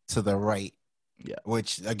to the right. Yeah,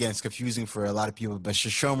 which again is confusing for a lot of people. But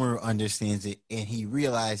Sesshomaru understands it, and he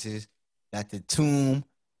realizes that the tomb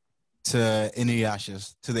to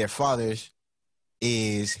Inuyasha's, to their fathers,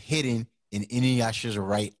 is hidden in Inuyasha's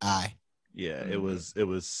right eye. Yeah, it was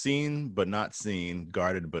seen but not seen,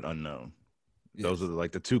 guarded but unknown. Yes. Those are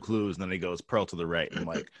like the two clues. And then he goes pearl to the right. And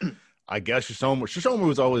like, I guess Sesshomaru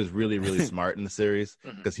was always really, really smart in the series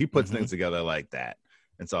because he puts things together like that.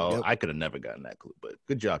 And so I could have never gotten that clue. But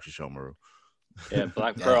good job, Sesshomaru. Yeah,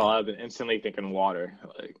 Black Pearl. I've been instantly thinking water,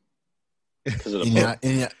 like because of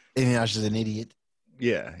the Inuyasha's an idiot.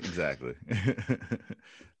 Yeah, exactly.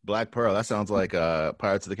 Black Pearl. That sounds like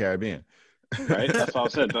Pirates of the Caribbean. Right? That's what I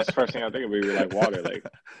said. That's the first thing I think of. We were like water, like.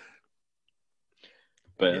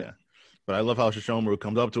 But yeah, but I love how Sesshomaru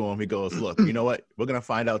comes up to him. He goes, "Look, you know what? We're gonna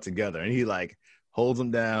find out together." And he like holds him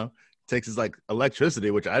down, takes his like electricity,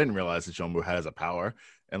 which I didn't realize Sesshomaru has a power,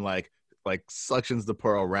 and like suctions the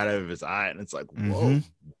pearl right out of his eye, and it's like, whoa,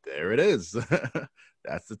 there it is.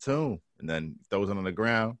 That's the tomb. And then throws it on the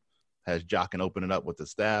ground. Has Jonkin open it up with the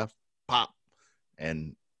staff, pop,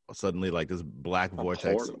 and suddenly like this black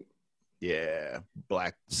vortex. Portal. Yeah,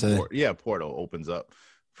 portal opens up.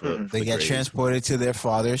 They get transported to their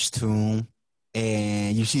father's tomb,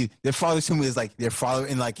 and you see their father's tomb is like their father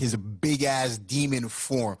in like his big ass demon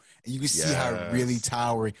form, and you can see how really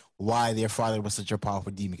towering why their father was such a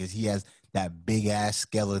powerful demon, because he has that big ass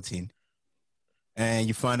skeleton. And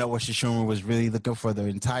you find out what Sesshomaru was really looking for the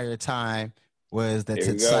entire time was that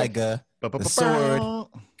Tetsaiga, the sword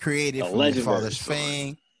created from his father's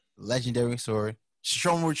fang, legendary sword.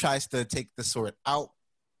 Shishomaru tries to take the sword out,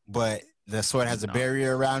 but the sword has a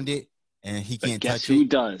barrier around it, and he can't touch it. Guess who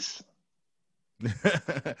does?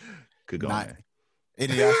 Kagome.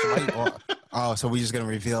 So we're just gonna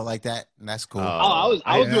reveal it like that, and that's cool. I was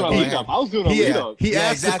doing a lead up. He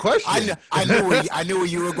asked the question. I knew where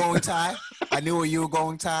you were going,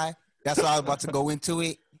 Ty. That's why I was about to go into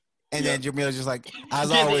it, and then Jamil just like,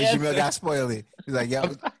 as always, Jamil got spoiled it. He's like,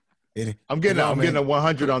 "Yeah, I'm getting a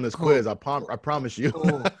 100 on this quiz. I promise you."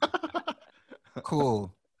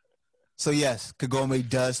 Cool. So yes, Kagome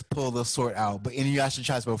does pull the sword out, but Inuyasha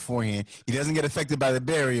tries beforehand. He doesn't get affected by the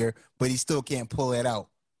barrier, but he still can't pull it out.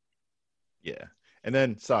 Yeah. And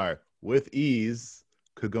then, with ease,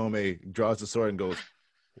 Kagome draws the sword and goes,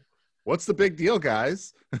 "What's the big deal,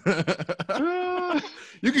 guys?"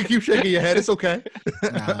 You can keep shaking your head. It's okay.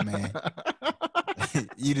 Nah, man.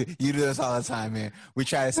 You do this all the time, man. We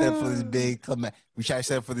try to set up for this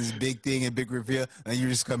big thing and big reveal, and you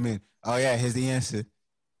just come in. Oh yeah, here's the answer.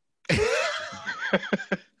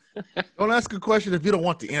 Don't ask a question if you don't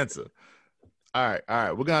want the answer. All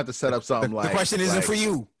right. We're gonna have to set up something the question isn't for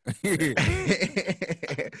you.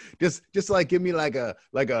 just like give me like a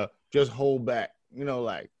just hold back.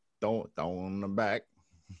 Like don't on the back.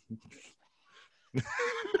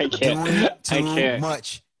 I can't. Too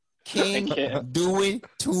much. King doing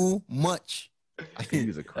too much. I can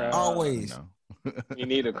use a crown. Always. You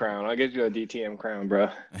need a crown. I'll get you a DTM crown, bro.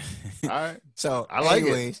 All right. So, I like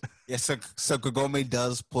it. Yeah, so Kagome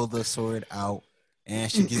does pull the sword out,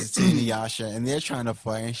 and she gives it to Inuyasha, and they're trying to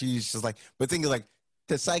fight, and she's just like, but the thing is, like,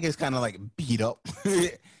 Tsuchika is kind of like beat up.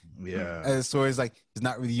 Yeah. And the sword is like, it's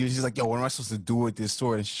not really used. She's like, yo, what am I supposed to do with this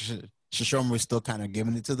sword? And Shishomaru is still kind of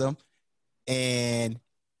giving it to them. And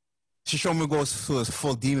Shishomaru goes to his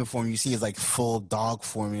full demon form. You see his like full dog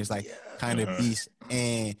form. He's like kind of beast.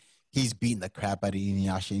 And he's beating the crap out of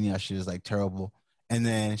Inuyasha. Inuyasha is like terrible. And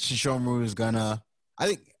then Shishomaru is gonna,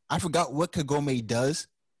 I forgot what Kagome does,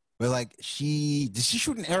 but like did she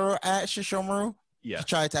shoot an arrow at Shishomaru? Yeah. To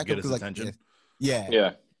try to attack him? His attention.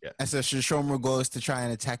 Yeah. And so Shishomaru goes to try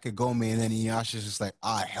and attack Kagome, and then Inuyasha's just like,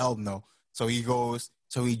 hell no. So he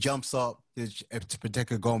jumps up to protect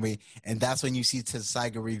Kagome, and that's when you see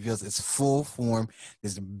Tsuchika reveals its full form,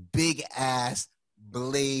 this big ass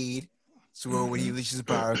blade sword when he reaches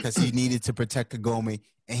power because he needed to protect Kagome,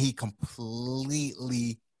 and he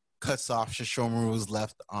completely cuts off Shishomaru's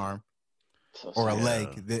left arm or a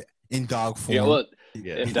leg in dog form.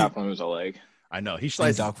 In dog form it was a leg. I know. He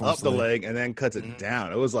slices up the leg and then cuts it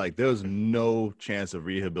down. It was like there was no chance of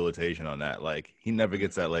rehabilitation on that. Like he never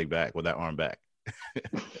gets that leg back or that arm back.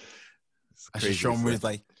 Shishomaru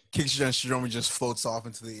like kicks you, and Shishomaru just floats off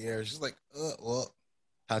into the air. It's just like, well,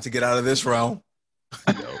 time to get out of this realm.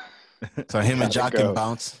 So him and Jock can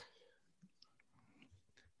bounce.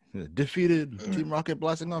 Defeated. Team Rocket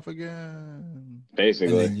blasting off again.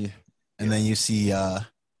 Basically. And then you see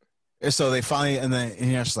so they finally, and then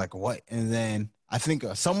you're just like, what? And then I think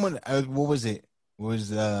someone, what was it? It was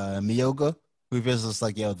Miyoga who was just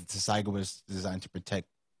like, yo, the Tsuchika was designed to protect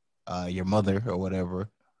your mother or whatever.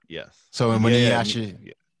 Yes. So when he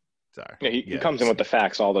actually, sorry, he comes in with the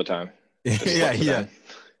facts all the time. Yeah.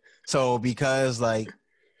 So because like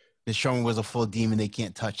the Shonen was a full demon, they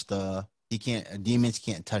can't touch demons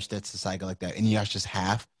can't touch that Tsuchika like that. And Inuyasha's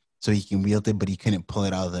half, so he can wield it, but he couldn't pull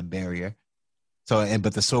it out of the barrier. So,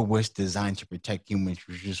 but the sword was designed to protect humans,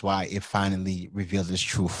 which is why it finally revealed its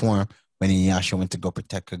true form when Inuyasha went to go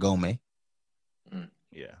protect Kagome.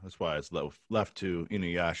 Yeah, that's why it's left to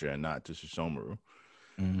Inuyasha and not to Shishomaru.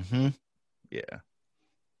 Mm-hmm. Yeah.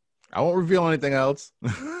 I won't reveal anything else.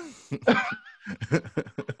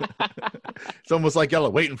 It's almost like y'all are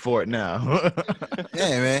waiting for it now.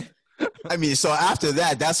 Yeah, man. I mean, so after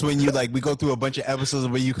that, that's when you we go through a bunch of episodes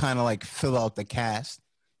where you kind of like fill out the cast.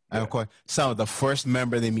 And of course, the first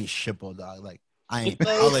member they meet, Shippo, dog. Like I'll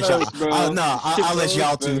let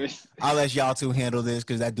y'all two handle this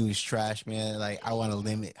because that dude's trash, man. Like I want to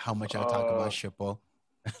limit how much I talk about Shippo.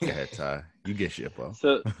 Go ahead, Ty. You get Shippo.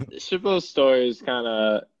 So Shippo's story is kind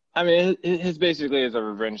of, I mean, his basically is a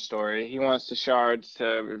revenge story. He wants the shards to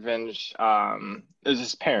revenge. It was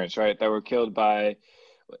his parents, right, that were killed by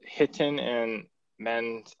Hitten and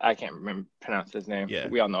Men. I can't pronounce his name. Yeah,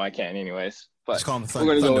 we all know I can't, anyways. But let's call them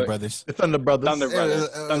Thunder Brothers. The Thunder Brothers.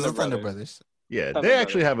 Thunder Brothers. Yeah, they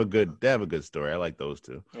actually have a good story. I like those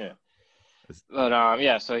two. Yeah.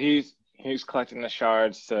 But so he's collecting the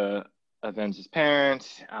shards to avenge his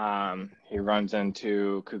parents. He runs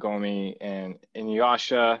into Kagome and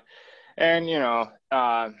Inuyasha, and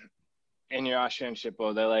Inuyasha and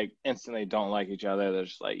Shippo, they like instantly don't like each other. They're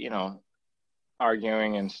just like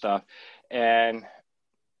arguing and stuff. And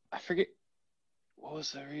I forget what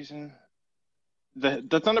was the reason.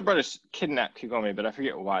 The Thunder Brothers kidnapped Kagome, but I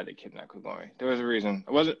forget why they kidnapped Kagome. There was a reason.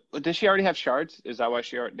 Did she already have shards? Is that why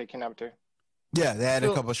they kidnapped her? Yeah, they had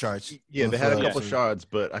a couple shards. Yeah, they had a couple shards,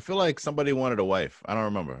 but I feel like somebody wanted a wife. I don't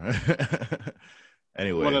remember.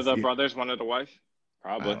 Anyway, one of the brothers wanted a wife.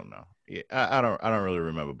 Probably. I don't know. Yeah, I don't really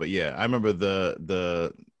remember, but yeah, I remember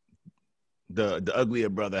the uglier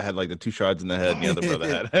brother had like the 2 shards in the head, and the other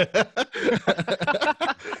brother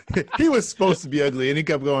had. He was supposed to be ugly, and he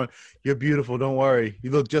kept going, "You're beautiful. Don't worry.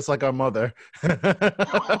 You look just like our mother." You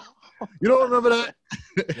don't remember that?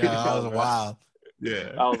 Yeah, that was wild.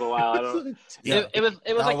 Yeah, that was wild.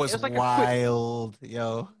 It was like wild,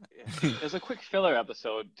 yo. It was a quick filler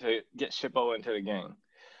episode to get Shippo into the game,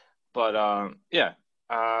 but I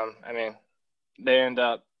mean, they end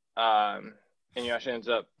up Inuyasha ends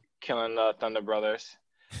up killing the Thunder Brothers.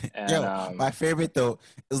 And, my favorite though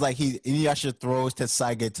is like Inuyasha throws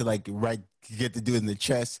Tetsaiga to like get the dude in the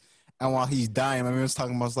chest, and while he's dying, I was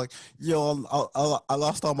talking about, I was like, yo, I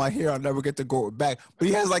lost all my hair, I'll never get to grow it back. But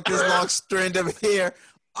he has like this long strand of hair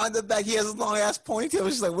on the back. He has a long ass ponytail.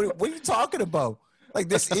 It's like, what are you talking about? Like,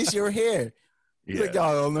 this is your hair. He's like, yo,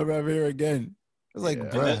 I'll never have hair again. It's like,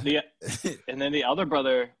 bruh. And then the other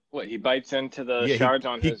brother, he bites into the shards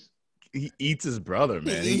on his. He eats his brother,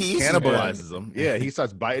 man. He cannibalizes him. Yeah, he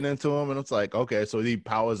starts biting into him, and it's like, okay, so he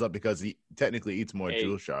powers up because he technically eats more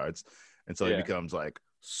jewel shards, and so he becomes like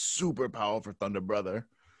super powerful Thunder Brother,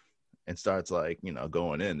 and starts like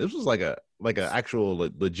going in. This was like a actual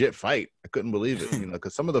legit fight. I couldn't believe it,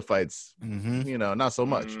 because some of the fights, not so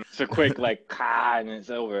much. It's a quick and it's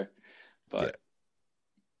over. But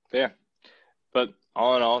but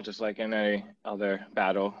all in all, just like in any other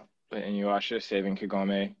battle, Inuyasha saving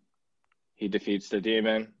Kagome. He defeats the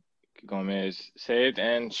demon. Kagome is saved,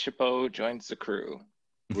 and Shippo joins the crew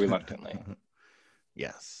reluctantly.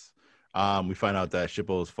 Yes. We find out that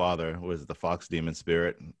Shippo's father was the fox demon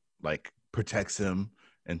spirit, like protects him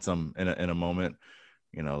in a moment.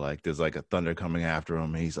 Like there's like a thunder coming after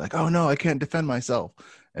him. And he's like, "Oh no, I can't defend myself!"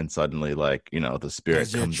 And suddenly, like the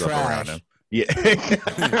spirit comes up around him. Yeah,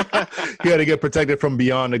 he had to get protected from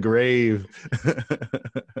beyond the grave.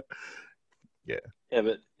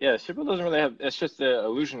 Yeah, Shippo doesn't really have. It's just the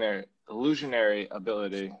illusionary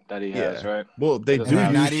ability that he has, right? Well, they do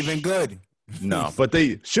not even good. No, but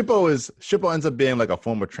Shippo ends up being like a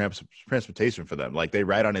form of transportation for them. Like they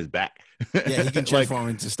ride on his back. Yeah, he can transform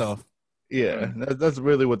into stuff. Yeah, that's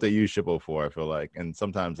really what they use Shippo for, I feel like. And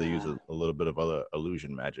sometimes they use a little bit of other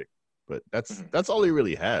illusion magic, but that's all he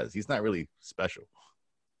really has. He's not really special.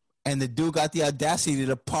 And the dude got the audacity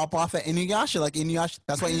to pop off at Inuyasha. Like Inuyasha,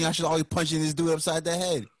 that's why Inuyasha's always punching this dude upside the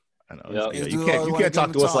head. I know. Yep. You can't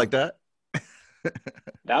talk to us like that.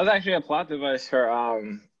 That was actually a plot device for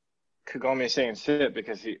Kagome saying sit,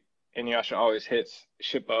 because Inuyasha always hits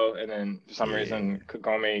Shippo, and then for some reason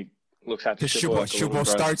Kagome looks at Shippo. Shippo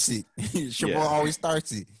starts it. Shippo always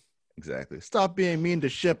starts it. Exactly. Stop being mean to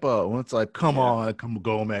Shippo. When it's like, come on,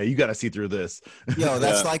 Kagome, you got to see through this. Yo,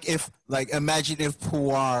 that's imagine if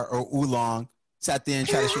Puar or Oolong sat there and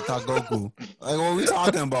tried to shoot out Goku. Like, what are we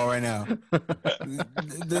talking about right now?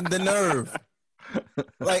 The nerve.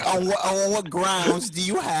 Like, on what grounds do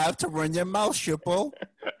you have to run your mouth, Shippo?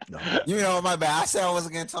 No. My bad. I said I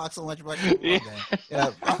wasn't going to talk so much about Shippo.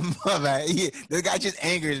 My bad. The guy just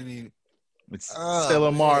angers me. It's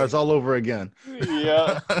Sailor Mars all over again.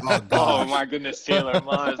 Yeah. Oh my goodness, Sailor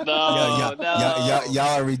Mars. No.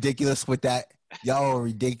 Y'all are ridiculous with that. Y'all are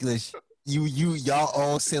ridiculous. Y'all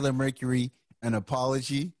owe Sailor Mercury an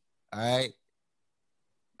apology. All right.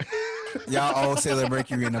 Y'all owe Sailor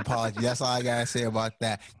Mercury an apology. That's all I gotta say about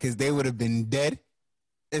that. Because they would have been dead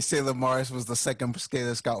if Sailor Mars was the second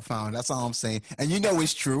Sailor Scout found. That's all I'm saying. And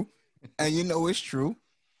it's true. I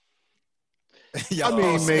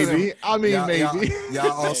mean, maybe.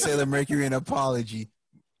 Y'all owe Sailor Mercury an apology.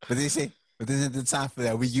 But this isn't the time for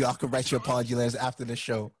that. Y'all can write your apology letters after the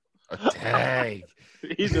show. Dang.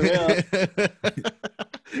 He's real.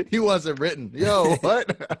 He wasn't written. Yo,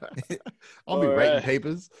 what? I'll be writing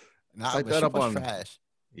papers. Nah, like that up on trash.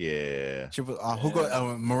 Yeah. Who got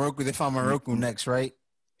Moroku? They found Moroku next, right?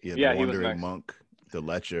 Yeah, the wandering monk. The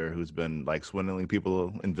Lecher, who's been like swindling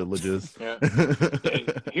people in villages. Yeah.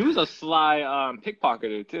 He was a sly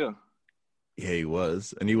pickpocketer too. Yeah, he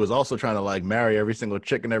was. And he was also trying to like marry every single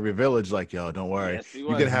chick in every village. Like, yo, don't worry. Yes, you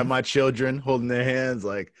can have my children holding their hands.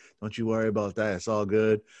 Like, don't you worry about that. It's all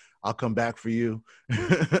good. I'll come back for you.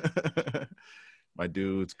 My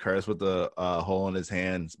dude's cursed with the hole in his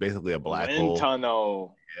hand. It's basically a black hole.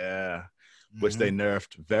 Tunnel. Yeah. which they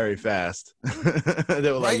nerfed very fast.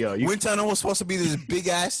 They were like, "Yo, Wind Tunnel was supposed to be this big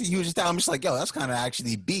ass huge town." I'm just like, "Yo, that's kind of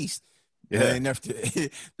actually beast." Yeah, and they nerfed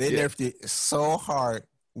it. They nerfed it so hard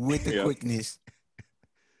with the quickness.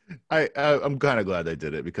 I'm kind of glad they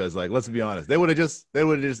did it because, like, let's be honest, they would have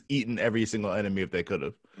just eaten every single enemy if they could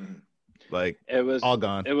have. Like, it was all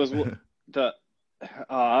gone. It was the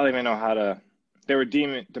I don't even know how to. They were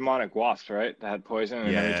demonic wasps, right? That had poison,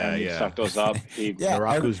 and every time you suck those up,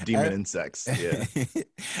 Muraku's demon insects. Yeah,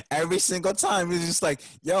 every single time it's just like,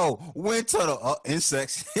 "Yo, Wind Tunnel,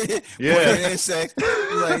 insects." Insects.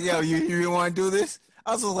 Like, "Yo, you want to do this?"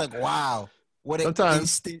 I was just like, "Wow, what an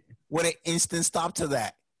instant stop to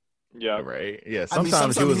that." Yeah, right. Yeah,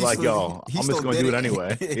 sometimes he was like, "Yo, I'm just gonna do it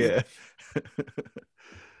anyway." Yeah.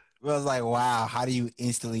 I was like, wow, how do you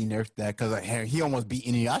instantly nerf that? Because like, he almost beat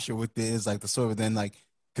Inuyasha with this, it's like the sword. Then like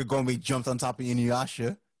Kagome jumped on top of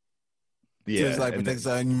Inuyasha. Yeah, was like,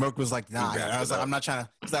 and Merc was like, nah. I was like, I'm not trying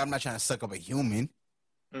to suck up a human.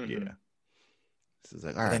 Yeah. This is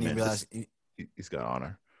like, all right, man. He realized he's got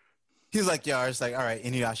honor. He's like, yo, it's like, all right,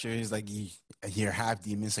 Inuyasha. He's like, you're half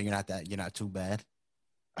demon, so you're not too bad.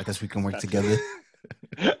 I guess we can work together.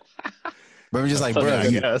 But we're just like, bro,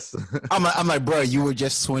 I'm like, bro, you were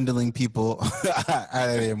just swindling people out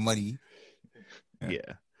of their money. Yeah.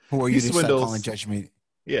 Who are you to start calling judgment?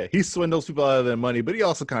 Yeah, he swindles people out of their money, but he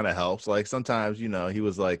also kind of helps. Like sometimes, he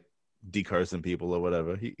was like decursing people or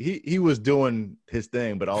whatever. He was doing his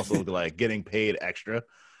thing, but also like getting paid extra.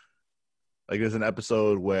 Like there's an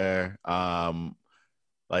episode where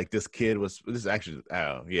like this kid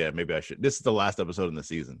maybe I should. This is the last episode in the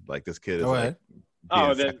season. Like this kid is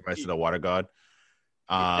sacrificed to the water god.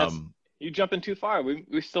 You jumping too far. We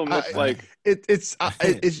still missed are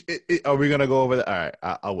we gonna go over that? All right,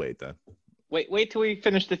 I'll wait then. Wait till we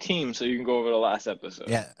finish the team so you can go over the last episode.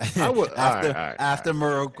 Yeah. After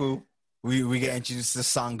Moroku, we get introduced to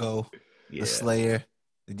Sango, the Slayer,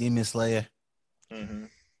 the Demon Slayer. Mm-hmm.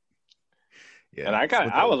 Yeah. And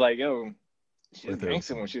I was like, yo, she's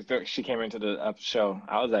gangster when she came into the show.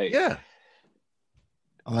 I was like, yeah.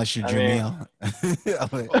 Unless you drew me out. I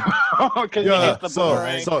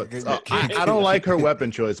don't like her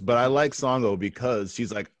weapon choice, but I like Sango because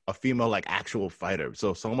she's like a female, like actual fighter.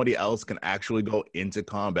 So somebody else can actually go into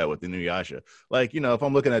combat with Inuyasha. Like, if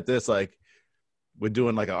I'm looking at this, like we're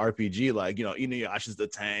doing like an RPG, like, Inuyasha's the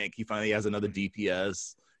tank. He finally has another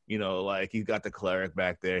DPS. Like he's got the cleric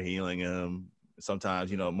back there healing him.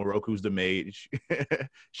 Sometimes, Moroku's the mage.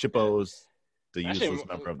 Shippo's the useless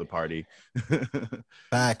member of the party.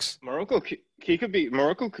 Facts. Moroku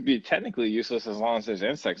could be technically useless as long as there's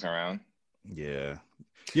insects around. Yeah,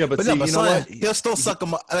 but see, what? He'll still suck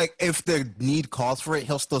him up. Like if the need calls for it,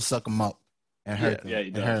 he'll still suck him up and hurt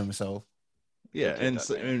himself. Yeah, and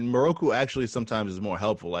Moroku actually sometimes is more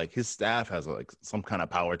helpful. Like his staff has like some kind of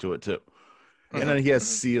power to it too, and then he has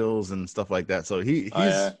seals and stuff like that. So he's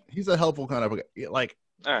a helpful kind of like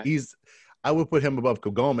I would put him above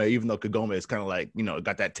Kagome, even though Kagome is kind of like,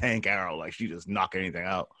 got that tank arrow. Like, she just knock anything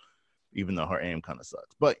out, even though her aim kind of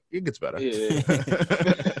sucks. But it gets better. Yeah.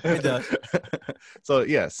 It does. So,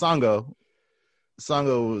 yeah, Sango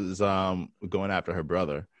was going after her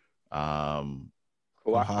brother. Kohaku.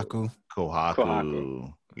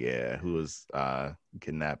 Yeah, who was not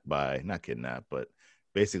kidnapped, but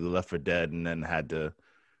basically left for dead and then had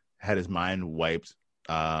his mind wiped.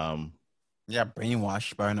 Brainwashed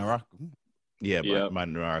by Naraku. Yeah, by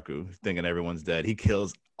Naraku, thinking everyone's dead. He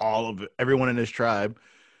kills everyone in his tribe.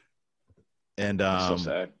 And so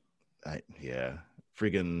sad.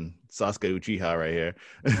 Freaking Sasuke Uchiha right here.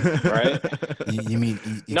 Right? you mean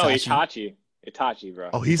Itachi? No, Itachi,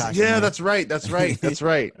 bro. Oh, that's right.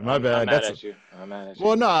 My bad. I'm mad at you.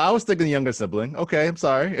 Well, no, I was thinking younger sibling. Okay, I'm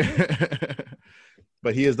sorry.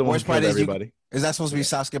 But he is the one who killed everybody. Is that supposed to be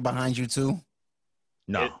Sasuke behind you too?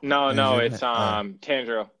 No, it's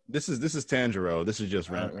Tanjiro. This is Tanjiro. This is just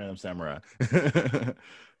random samurai.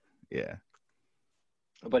 Yeah,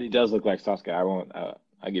 but he does look like Sasuke. I won't. I'll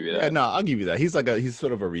give you that. Yeah, no, I'll give you that. He's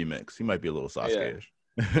sort of a remix. He might be a little Sasuke-ish.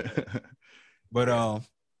 Yeah. But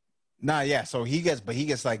So he gets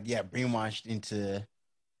brainwashed into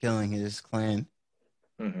killing his clan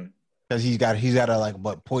because he's got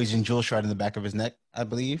a poison jewel shroud in the back of his neck, I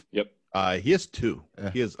believe. Yep. He has two.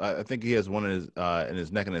 He has. I think he has one in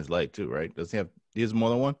his neck and his leg too. Right? Does he have? He has more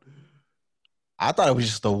than one. I thought it was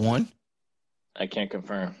just the one. I can't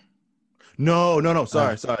confirm. No.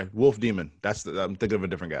 Sorry. Wolf Demon. I'm thinking of a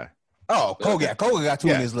different guy. Oh, Koga. Koga got two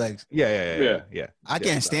in his legs. Yeah. I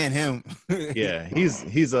can't stand him. Yeah,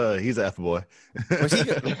 he's a F boy.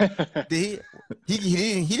 He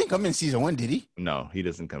didn't come in season 1, did he? No, he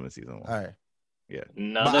doesn't come in season 1. All right. Yeah.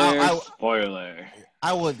 Another spoiler.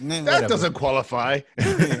 I would. That doesn't qualify.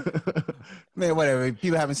 Man, whatever.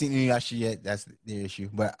 People haven't seen Inuyasha yet. That's the issue.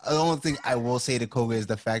 But the only thing I will say to Koga is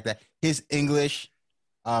the fact that his English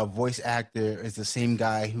voice actor is the same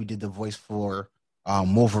guy who did the voice for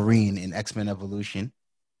Wolverine in X-Men Evolution.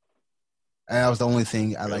 And that was the only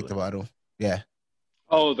thing I liked about him. Yeah.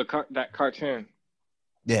 Oh, that cartoon.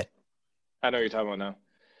 Yeah. I know what you're talking about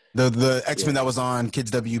now. The X-Men that was on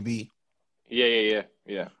Kids WB. Yeah.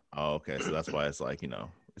 Oh, okay. So that's why it's like,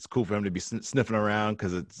 it's cool for him to be sniffing around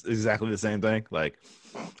because it's exactly the same thing. Like,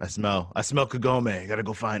 I smell Kagome. Gotta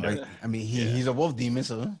go find her. I mean, he's a wolf demon,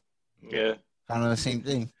 so yeah, kind of the same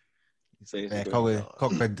thing. Yeah,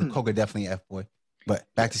 Koga definitely F boy. But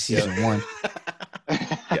back to season 1.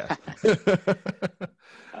 Yeah.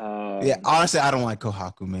 Yeah, honestly, I don't like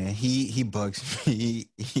Kohaku, man. He bugs me.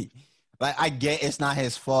 Like, I get it's not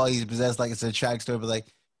his fault. He's possessed, like it's a track story, but like,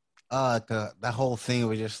 that whole thing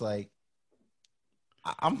was just like,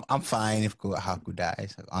 I'm fine if Kohaku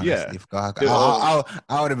dies. Honestly, if Kohaku,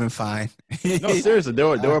 I would have been fine. No, seriously, there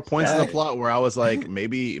were points in the plot where I was like,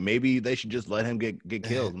 maybe they should just let him get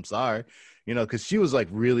killed. I'm sorry, because she was like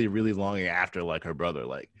really, really longing after like her brother.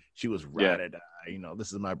 Like she was ready to die.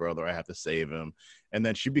 This is my brother. I have to save him. And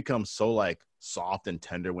then she becomes so like soft and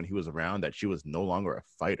tender when he was around that she was no longer a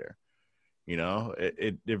fighter.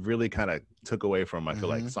 It really kind of took away from I feel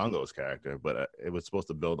like Sango's character, but it was supposed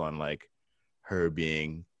to build on like her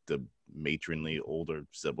being the matronly older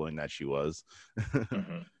sibling that she was.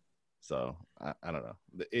 So I don't know.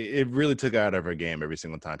 It really took her out of her game every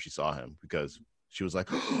single time she saw him because she was like,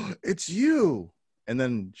 oh, "It's you," and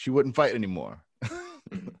then she wouldn't fight anymore.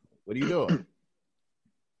 What are you doing?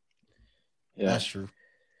 Yeah, that's true.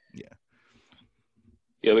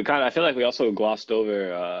 Yeah, I feel like we also glossed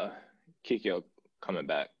over Kikyo coming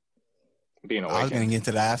back, being awakened. I was gonna get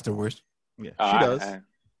into that afterwards. Yeah, she does.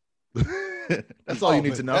 That's all you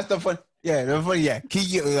need to know. That's the fun. Yeah, the funny. Yeah,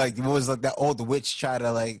 Kikyo like was like that old witch try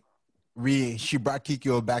to like she brought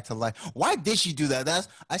Kikyo back to life. Why did she do that?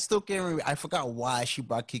 I still can't remember. I forgot why she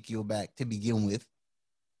brought Kikyo back to begin with.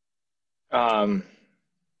 I'm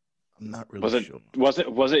not really sure. Was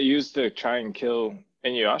it used to try and kill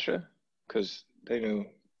Inuyasha? Because they knew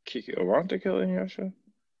Kikyo wanted to kill Inuyasha.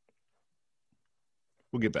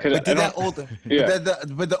 We'll get back. But did that old,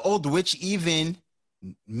 but the old witch even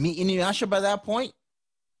meet Inuyasha by that point?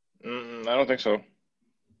 I don't think so.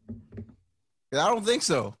 I don't think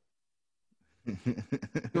so. I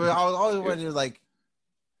was always wondering, like,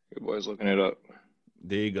 your boy's looking it up.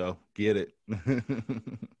 There you go. Get it.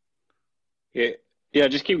 Yeah.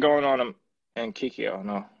 Just keep going on him and Kikyo.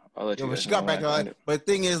 No, I'll let you. But she got back to life. But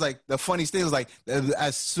the thing is, like, the funniest thing was like,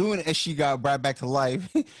 as soon as she got brought back to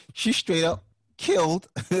life, she straight up killed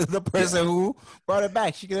the person who brought it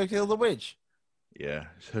back. She could have killed the witch. Yeah,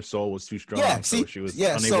 her soul was too strong. Yeah, so she was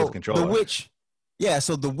unable to control the her. witch. Yeah,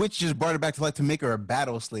 so the witch just brought her back to life to make her a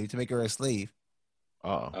battle slave, to make her a slave.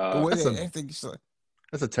 Oh,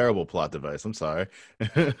 that's a terrible plot device. I'm sorry.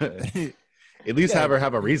 At least have her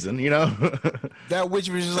have a reason, That witch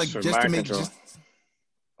was just like just to make just.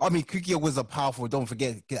 I mean, Kikyo was a powerful. Don't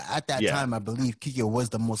forget, at that time, I believe Kikyo was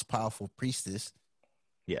the most powerful priestess.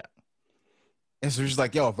 Yeah. And so she's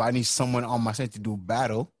like, "Yo, if I need someone on my side to do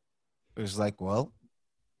battle, it's like, well,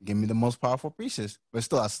 give me the most powerful priestess." But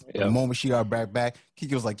still, the moment she got back,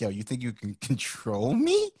 Kikyo was like, "Yo, you think you can control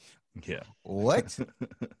me?" Yeah. What?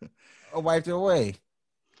 I wiped her away.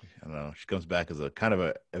 I don't know. She comes back as a kind of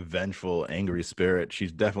a vengeful, angry spirit.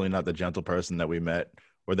 She's definitely not the gentle person that we met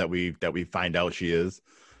or that we find out she is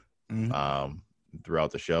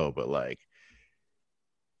throughout the show. But like,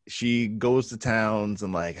 she goes to towns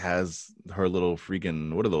and like has her little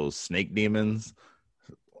freaking, what are those, snake demons?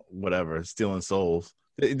 Whatever, stealing souls.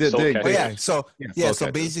 So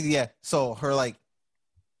basically, so her like,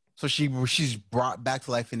 so she's brought back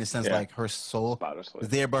to life in the sense like her soul is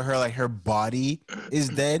there, but her body is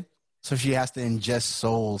dead, so she has to ingest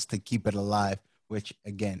souls to keep it alive. Which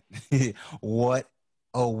again, what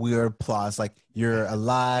a weird plot! It's like you're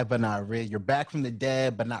alive but not really. You're back from the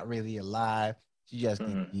dead but not really alive. She just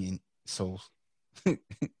keeps eating souls.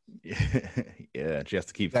 Yeah, she has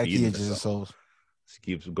to keep feeding herself. Souls. She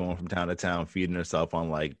keeps going from town to town, feeding herself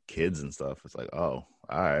on like kids and stuff. It's like, oh,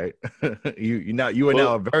 all right, you are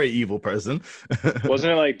now a very evil person.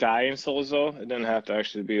 Wasn't it like dying souls though? It didn't have to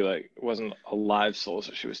actually be like, it wasn't alive souls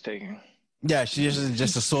that she was taking. Yeah, she is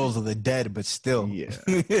just the souls of the dead, but still, leave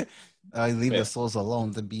the souls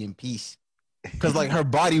alone to be in peace. Because like her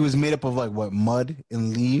body was made up of like what, mud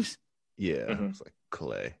and leaves. Yeah, it's like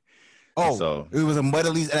clay. Oh, so it was a mud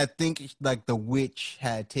and leaves, and I think like the witch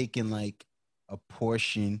had taken like a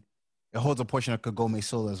portion it holds a portion of Kagome's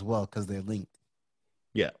soul as well because they're linked.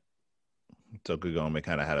 Yeah. So Kagome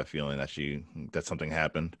kind of had a feeling that something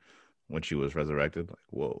happened when she was resurrected. Like,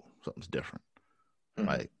 whoa, something's different.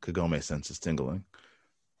 Like Kagome sense is tingling.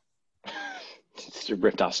 It's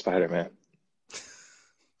ripped off Spider-Man.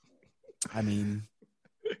 I mean,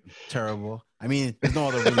 terrible. I mean, there's no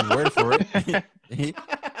other really word for it.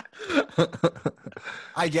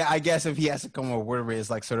 I guess if he has to come up with a word where it's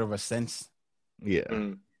like sort of a sense.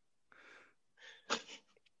 Yeah.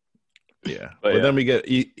 Yeah. But then we get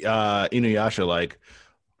Inuyasha, like,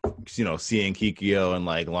 you know, seeing Kikyo and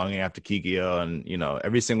like longing after Kikyo, and you know,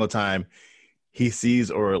 every single time he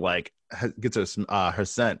sees or like gets her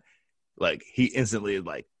scent, like he instantly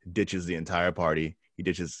like ditches the entire party. He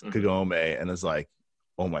ditches Kagome, and it's like,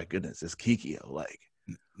 oh my goodness, it's Kikyo. Like,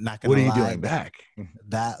 not gonna lie, what are you doing back?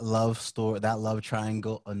 That love story, that love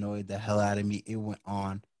triangle annoyed the hell out of me. It went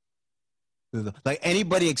on. Like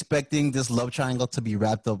anybody expecting this love triangle to be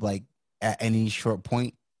wrapped up like at any short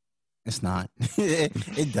point, it's not.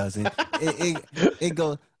 It doesn't. It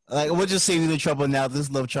goes like, we'll just save you the trouble now. This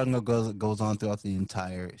love triangle goes on throughout the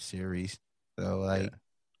entire series. So like,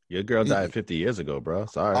 your girl died 50 years ago, bro.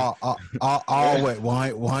 Sorry. What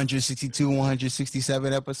 162,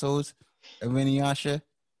 167 episodes of Inuyasha,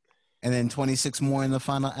 and then 26 more in the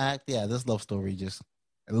final act. Yeah, this love story just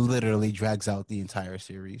literally drags out the entire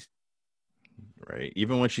series. Right.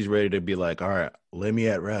 Even when she's ready to be like, all right, lay me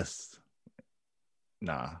at rest.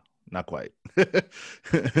 Nah, not quite.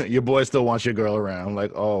 Your boy still wants your girl around.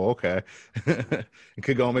 Like, oh, okay. And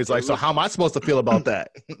Kagome's like, so how am I supposed to feel about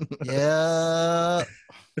that? Yeah.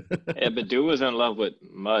 Yeah, but dude was in love with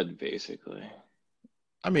Mud, basically.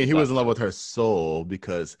 I mean, he was in love with her soul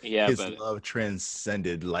because his love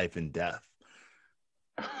transcended life and death.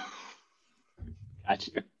 Got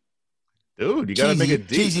you. Dude, you gotta make it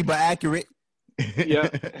deep. Cheesy but accurate. Yeah.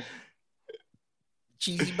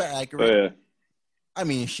 Cheesy but accurate. Oh, yeah. I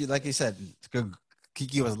mean, she, like I said,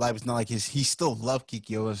 Kikyo's life is not like he still loved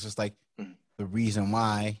Kikyo. It's just like the reason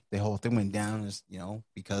why the whole thing went down is, you know,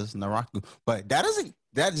 because Naraku. But does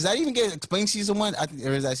that even get explained season 1? I think,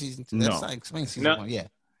 or is that season 2? That's not explained season 1. Yeah.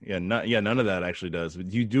 Yeah, none of that actually does.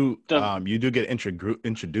 But you do get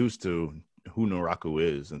introduced to who Naraku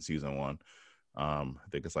is in season 1. I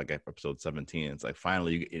think it's like episode 17. It's like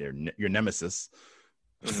finally you get your nemesis.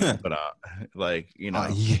 But like, you know,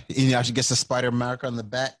 you actually gets a spider mark on the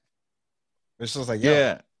back. It's just like,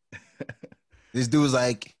 this dude's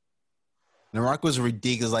like, Naraku was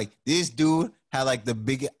ridiculous. Like, this dude had like the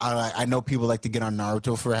big. I know people like to get on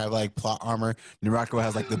Naruto for have like plot armor. Naraku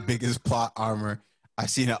has like the biggest plot armor I've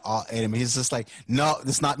seen in all anime. He's just like, no,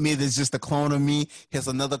 that's not me. There's just a clone of me. Here's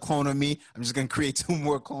another clone of me. I'm just gonna create 2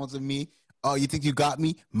 more clones of me. Oh, you think you got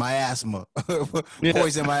me? Miasma.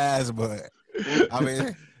 Poison miasma. I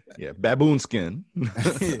mean, baboon skin.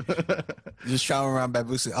 Just traveling around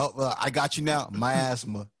baboon skin. Oh, well, I got you now.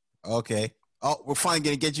 Miasma. Okay. Oh, we're finally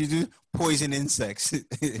gonna get you to poison insects.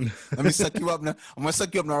 Let me suck you up now. I'm gonna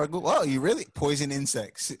suck you up now. Oh, you really poison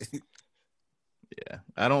insects? Yeah,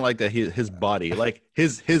 I don't like that. His body, like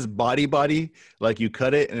his body, like you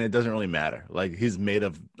cut it and it doesn't really matter. Like he's made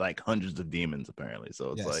of like hundreds of demons apparently.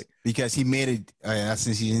 So it's like because he made it. That's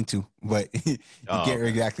in season 2, but you can't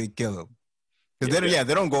exactly kill him because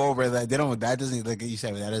they don't go over that. They don't. That doesn't, like you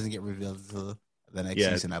said, that doesn't get revealed until the next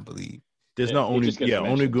season, I believe. There's no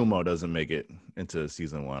Onigumo doesn't make it into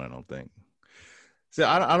season 1. I don't think. So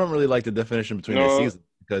I don't really like the definition between the seasons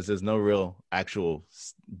because there's no real actual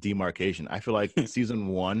demarcation. I feel like season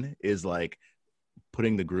 1 is like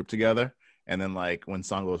putting the group together, and then like when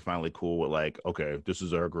Sango is finally cool with like, okay, this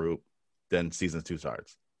is our group, then season 2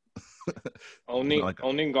 starts.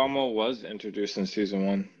 Onigamo was introduced in season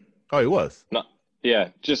 1. Oh, he was. No, yeah,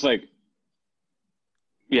 just like,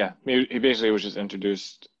 yeah, he basically was just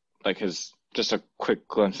introduced, like just a quick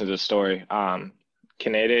glimpse of the story.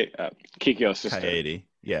 Kanade, Kikyo's sister. Kaede,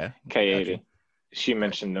 yeah. Kaede. Gotcha. She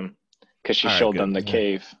mentioned them because she showed them the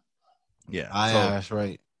cave. Yeah. That's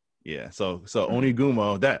right. Yeah. So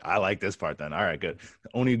Onigumo, that I like this part then. All right, good.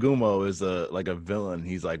 Onigumo is like a villain.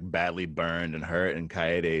 He's like badly burned and hurt, and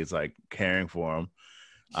Kaede is like caring for him.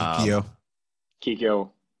 Kikyo.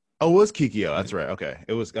 Oh, it was Kikyo. That's right. Okay.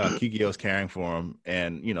 It was Kikyo's caring for him,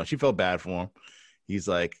 and you know, she felt bad for him. He's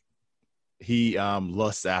like, he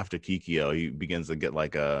lusts after Kikyo. He begins to get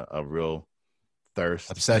like a real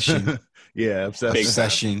thirst. Obsession. Yeah,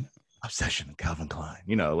 obsession. Obsession, Calvin Klein.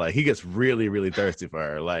 You know, like he gets really, really thirsty for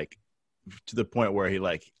her, like to the point where he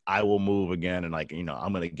like, I will move again, and like, you know,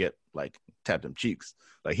 I'm gonna get like tap them cheeks.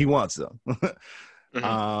 Like he wants them.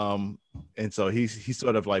 And so he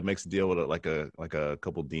sort of like makes a deal with like a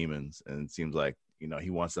couple demons, and it seems like he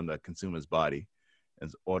wants them to consume his body in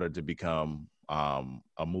order to become a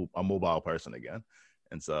mobile person again.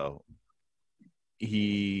 And so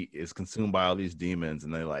he is consumed by all these demons,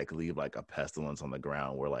 and they like leave like a pestilence on the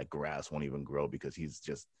ground where like grass won't even grow because he's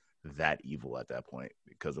just that evil at that point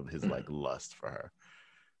because of his like lust for her.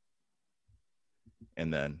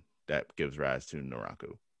 And then that gives rise to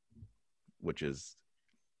Naraku, which is,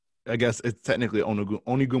 I guess it's technically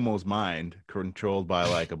Onigumo's mind controlled by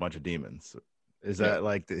like a bunch of demons. Is that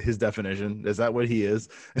like his definition? Is that what he is?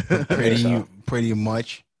 Pretty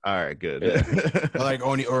much. All right, good. Yeah. like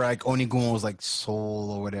Onigumo's like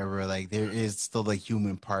soul or whatever. Like there is still the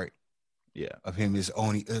human part. Yeah. Of him is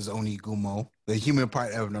Onigumo. The human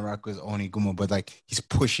part of Naraku is Onigumo, but like he's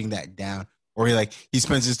pushing that down, or he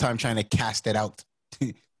spends his time trying to cast it out.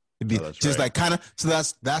 to be just right. Like kind of. So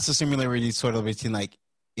that's a similarity sort of between like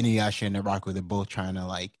Inuyasha and Naraku. They're both trying to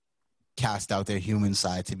like cast out their human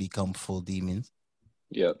side to become full demons.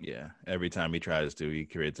 Yep. Yeah. Every time he tries to, he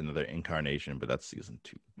creates another incarnation, but that's season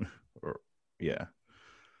 2. Yeah.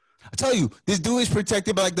 I tell you, this dude is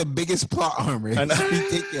protected by like the biggest plot armor. It's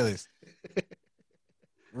ridiculous.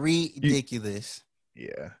 Ridiculous.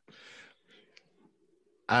 Yeah.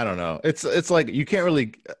 I don't know. It's like you can't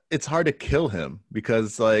really. It's hard to kill him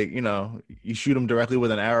because like you shoot him directly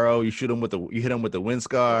with an arrow. You hit him with the wind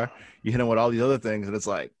scar. You hit him with all these other things, and it's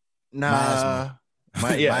like nah.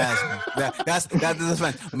 My asthma. That's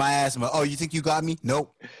fine. My asthma. Oh, you think you got me?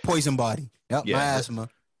 Nope. Poison body. Yep. Yeah, my asthma.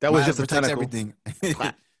 That was just a tentacle. Everything.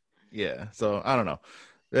 Yeah. So I don't know.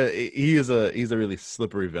 He's a really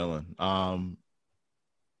slippery villain.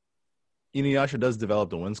 Inuyasha does develop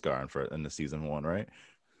the wind scar in the season 1, right?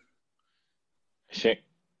 Shit.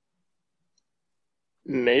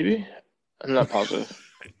 Maybe. I'm not positive.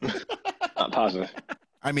 Not positive.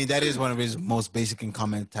 I mean, that is one of his most basic and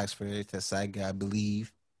common attacks for Tessaiga, I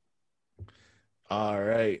believe. All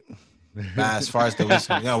right. As far as the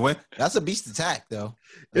wind, that's a beast attack, though.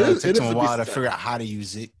 It takes him a while to figure out how to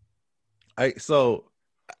use it. So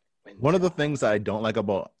one of the things I don't like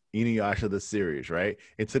about Inuyasha, the series, right?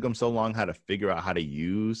 It took him so long how to figure out how to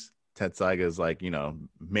use Tetsaiga's like,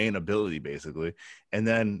 main ability, basically. And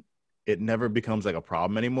then it never becomes like a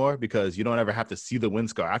problem anymore because you don't ever have to see the wind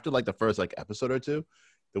scar. After like the first like episode or two,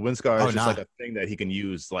 the wind scar is just like a thing that he can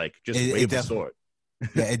use, like just wave the sword.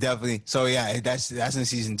 Yeah, it definitely. So yeah, that's in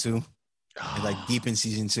season 2. Like deep in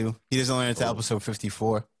season 2. He doesn't learn until episode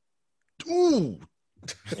 54. Ooh.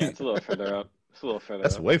 Yeah, it's a little further up.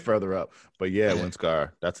 That's way further up. But yeah, wind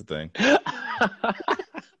scar, that's a thing. It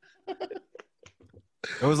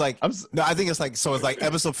was like I think it's like so it's like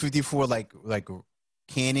episode 54 like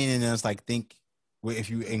canon, and then it's like if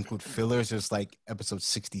you include fillers, it's like episode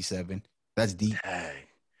 67. That's deep. Dang.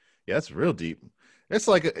 Yeah, that's real deep. It's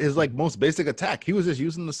like his like most basic attack. He was just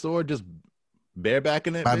using the sword, just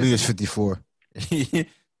barebacking it. I believe it's 54.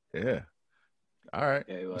 Yeah. All right.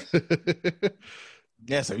 Yeah, he was.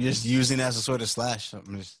 Yeah, so you're just using it as a sort of slash. But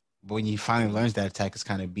when he finally learns that attack, it's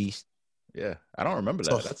kind of beast. Yeah, I don't remember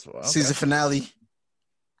that. That's okay. Season finale,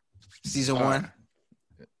 season 1.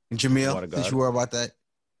 Jamil, did you worry about that?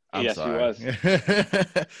 Yes, sorry. He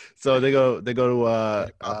was. So they go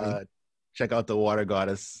to check out the water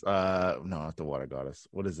goddess. No, not the water goddess.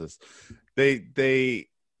 What is this? The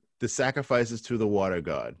sacrifices to the water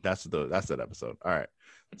god. That's that episode. All right.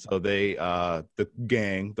 So the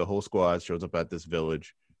gang, the whole squad shows up at this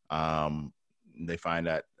village. They find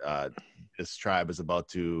that this tribe is about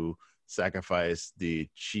to sacrifice the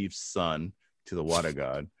chief's son to the water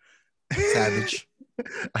god. Savage.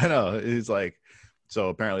 I know. It's like, so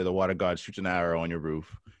apparently the water god shoots an arrow on your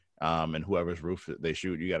roof. And whoever's roof they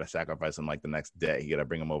shoot, you got to sacrifice him like the next day. You got to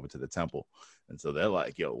bring him over to the temple. And so they're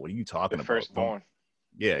like, yo, what are you talking about? Firstborn.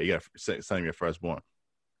 Yeah, you got to send him your firstborn.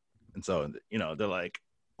 And so, they're like,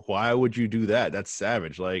 why would you do that? That's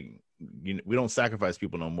savage. Like, we don't sacrifice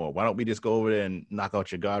people no more. Why don't we just go over there and knock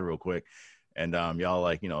out your god real quick? And y'all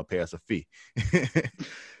like, pay us a fee.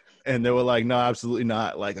 And they were like, no, absolutely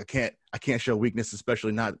not. Like, I can't show weakness,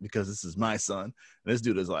 especially not because this is my son. And this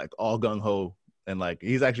dude is like all gung-ho. And like,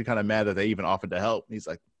 he's actually kind of mad that they even offered to help. He's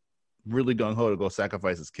like really gung-ho to go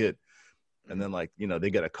sacrifice his kid. And then like, they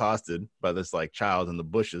get accosted by this like child in the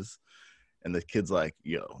bushes. And the kid's like,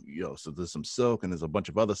 yo, so there's some silk and there's a bunch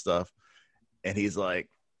of other stuff. And he's like,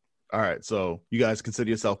 all right, so you guys consider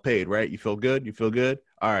yourself paid, right? You feel good? You feel good?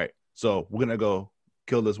 All right. So we're going to go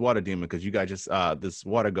kill this water demon because you guys this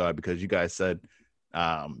water god, because you guys said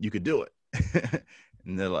you could do it.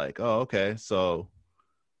 And they're like, oh, okay. So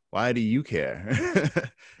why do you care?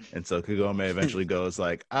 And so Kagome eventually goes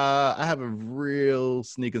like, I have a real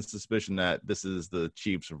sneaking suspicion that this is the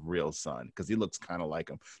chief's real son because he looks kind of like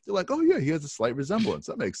him. They're like, oh yeah, he has a slight resemblance.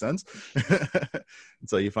 That makes sense. And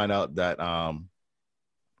so you find out that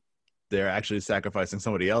they're actually sacrificing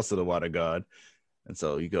somebody else to the water god. And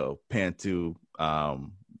so you go pan to the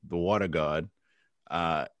water god,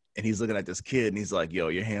 and he's looking at this kid and he's like, yo,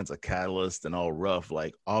 your hands are calloused and all rough.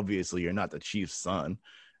 Like, obviously you're not the chief's son.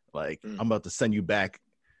 Like, I'm about to send you back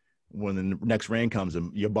when the next rain comes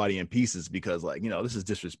and your body in pieces because, like, this is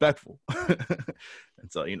disrespectful. And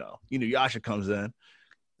so, Inuyasha comes in.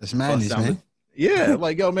 That's madness, man. Yeah,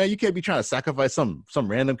 like, yo, man, you can't be trying to sacrifice some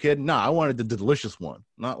random kid. Nah, I wanted the delicious one,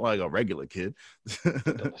 not like a regular kid.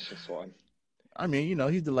 Delicious one. I mean,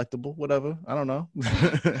 he's delectable, whatever. I don't know.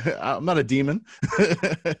 I'm not a demon.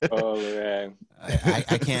 Oh, man.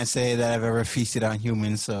 I can't say that I've ever feasted on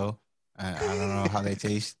humans, so I don't know how they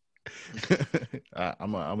taste.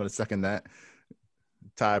 I'm gonna second that.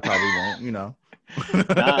 Ty probably won't,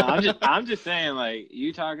 Nah, I'm just saying, like,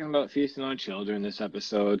 you talking about feasting on children this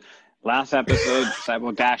episode. Last episode,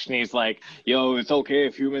 Cyborg Dashni's like, yo, it's okay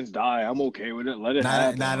if humans die. I'm okay with it. Let it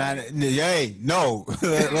happen. Hey, no.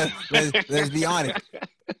 Let's be honest.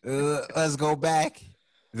 Let's go back.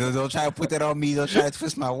 They'll try to put that on me. They'll try to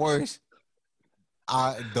twist my words.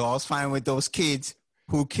 Daw's fine with those kids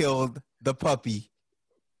who killed the puppy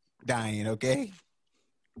dying, okay?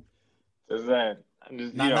 Not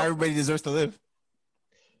everybody deserves to live.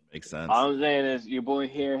 Makes sense. All I'm saying is your boy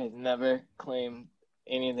here has never claimed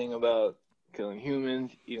anything about killing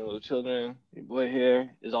humans, eating little children. Your boy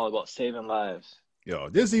here is all about saving lives. Yo,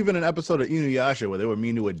 there's even an episode of Inuyasha where they were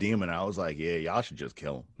mean to a demon. I was like, yeah, y'all should just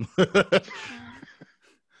kill him.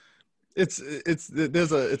 It's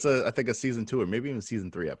I think a season 2 or maybe even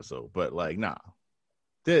season 3 episode, but like, nah.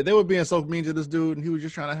 They were being so mean to this dude, and he was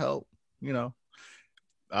just trying to help,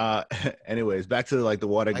 Anyways, back to like the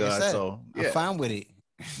water god. So yeah. I'm fine with it.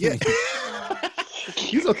 Yeah.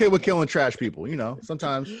 He's okay with killing trash people,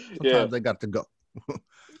 Sometimes they got to go.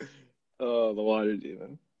 Oh, the water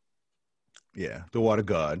demon. Yeah, the water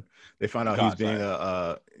god. They find out he's being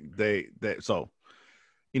so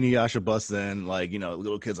Inuyasha busts in, like,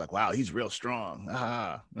 little kid's like, wow, he's real strong.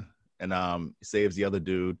 And saves the other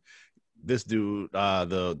dude. This dude,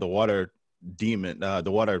 the water demon,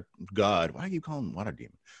 the water god. Why do you call him water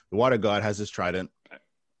demon? The water god has his trident,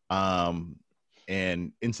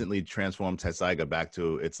 and instantly transforms Tessaiga back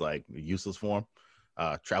to its like useless form,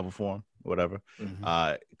 travel form, whatever.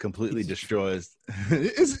 Mm-hmm. Completely destroys.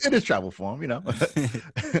 It is travel form,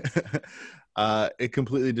 It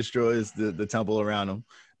completely destroys the temple around him,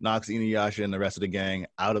 knocks Inuyasha and the rest of the gang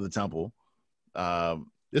out of the temple.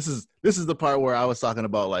 This is the part where I was talking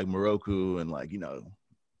about like Moroku and like,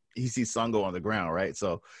 he sees Sango on the ground, right?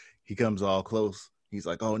 So he comes all close. He's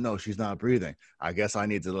like, oh no, she's not breathing. I guess I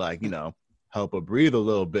need to like, help her breathe a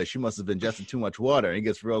little bit. She must have ingested too much water. And he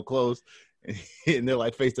gets real close and they're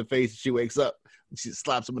like face to face. She wakes up and she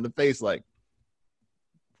slaps him in the face like,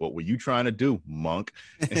 what were you trying to do, monk?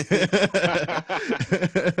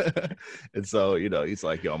 And so, he's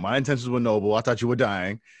like, yo, my intentions were noble. I thought you were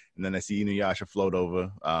dying. And then I see Inuyasha float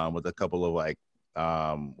over with a couple of like,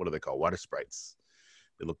 what are they called? Water sprites.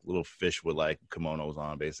 They look little fish with like kimonos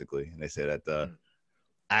on, basically. And they say that the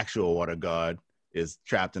actual water god is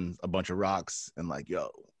trapped in a bunch of rocks and like, yo,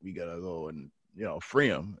 we gotta go and, free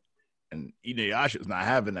him. And Inuyasha's not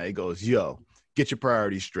having that. He goes, yo, get your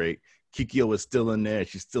priorities straight. Kikyo is still in there.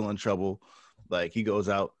 She's still in trouble. Like, he goes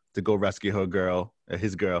out to go rescue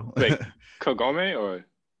his girl. Wait, Kagome or?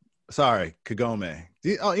 Sorry, Kagome.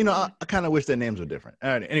 I kind of wish their names were different. All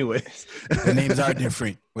right, anyways. The names are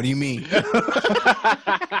different. What do you mean?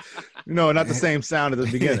 Not the same sound at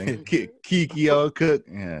the beginning. Kikyo, Cook.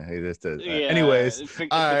 Yeah, hey, that's the. Anyways, it's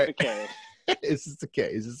just a K.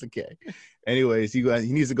 It's just a K. Anyways, he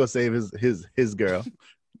needs to go save his girl,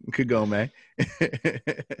 Kagome.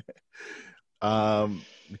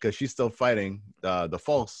 Because she's still fighting the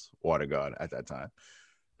false water god at that time.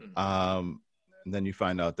 And then you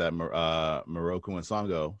find out that Moroku and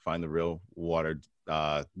Sango find the real water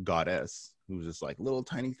goddess, who's just like little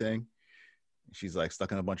tiny thing. She's like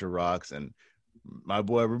stuck in a bunch of rocks, and my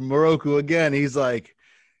boy Moroku again, he's like,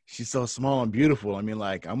 she's so small and beautiful. I mean,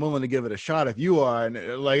 like, I'm willing to give it a shot if you are.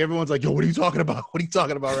 And like, everyone's like, yo, what are you talking about? What are you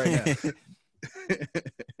talking about right now?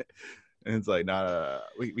 And it's like, nah,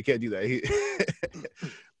 we can't do that.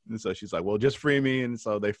 And so she's like, well, just free me. And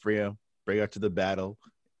so they free him, bring her to the battle.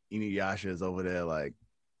 Inuyasha is over there, like,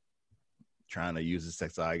 trying to use his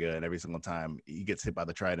Tessaiga, and every single time he gets hit by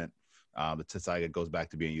the trident, the Tessaiga goes back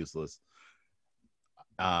to being useless.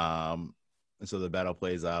 And so the battle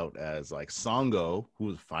plays out as like Songo,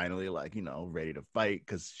 who's finally like, you know, ready to fight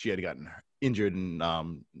because she had gotten injured in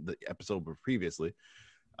the episode previously,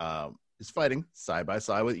 is fighting side by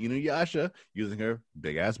side with Inuyasha using her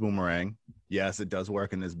big ass boomerang. Yes, it does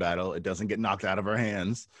work in this battle. It doesn't get knocked out of her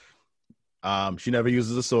hands. She never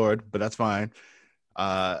uses a sword, but that's fine.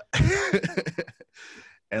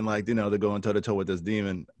 And like, you know, they're going toe to toe with this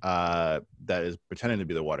demon that is pretending to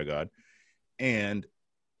be the water god. And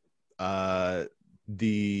they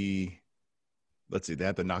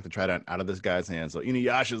have to knock the trident out of this guy's hand. So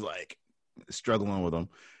Inuyasha's like struggling with him.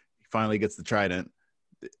 He finally gets the trident.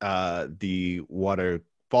 The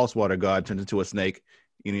false water god turns into a snake.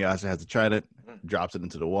 Inuyasha has the trident, drops it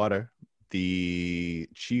into the water. The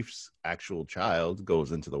chief's actual child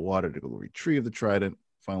goes into the water to go retrieve the trident,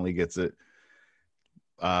 finally gets it.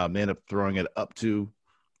 They end up throwing it up to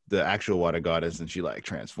the actual water goddess, and she like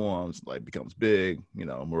transforms, like becomes big. You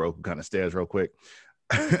know, Moroku kind of stares real quick.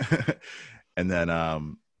 And then,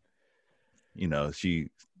 you know,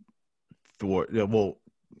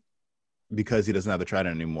 because he doesn't have the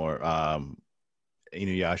trident anymore,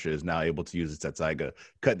 Inuyasha is now able to use his Tetsaiga,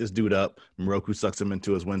 cut this dude up. Moroku sucks him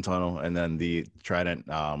into his wind tunnel, and then the trident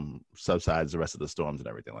subsides the rest of the storms and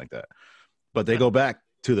everything like that. But they go back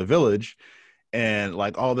to the village, and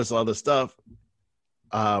like all this other stuff,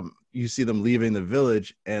 you see them leaving the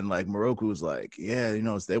village, and like Moroku's like, yeah, you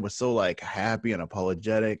know, they were so like happy and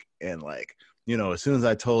apologetic, and like, you know, as soon as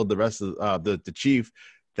I told the rest of the chief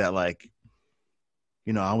that like,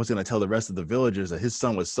 you know, I was gonna tell the rest of the villagers that his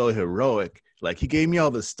son was so heroic. Like, he gave me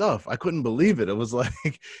all this stuff. I couldn't believe it. It was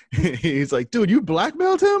like, he's like, dude, you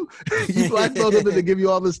blackmailed him? You blackmailed him to give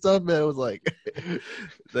you all this stuff, man. It was like,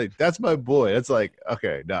 that's my boy. It's like,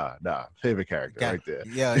 okay, nah, favorite character right there.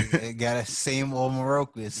 Yeah, got a same old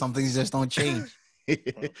Moroku. Some things just don't change.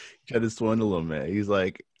 Tried to swindle him, man. He's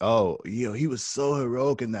like, oh, he was so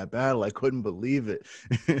heroic in that battle. I couldn't believe it.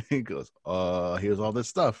 He goes, here's all this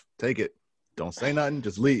stuff. Take it. Don't say nothing.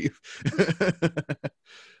 Just leave.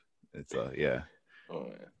 It's yeah. Oh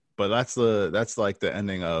man. But that's like the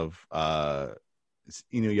ending of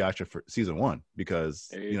Inuyasha for season 1, because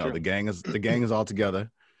you know the gang is all together.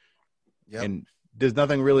 Yep. And there's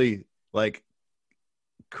nothing really like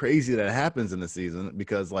crazy that happens in the season,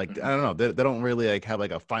 because like I don't know, they don't really like have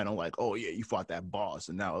like a final like, oh yeah, you fought that boss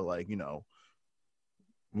and now like, you know,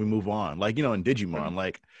 we move on. Like, you know, in Digimon,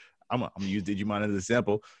 like I'm gonna use Digimon as an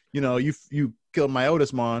example. You know, you killed my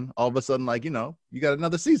Otismon, all of a sudden, like, you know, you got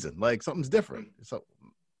another season. Like, something's different. So,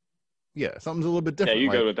 yeah, something's a little bit different. Yeah, you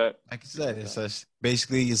like, good with that? Like I said, it's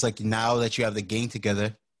basically it's like now that you have the gang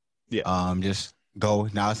together. Yeah. Just go.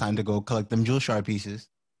 Now it's time to go collect them jewel shard pieces.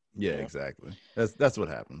 Yeah, exactly. That's what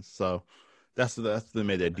happens. So that's they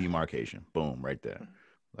made that demarcation. Boom, right there.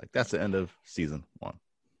 Like, that's the end of season 1.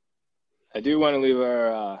 I do want to leave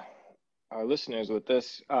our listeners with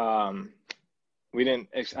this. We didn't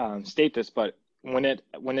state this, but when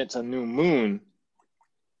it's a new moon,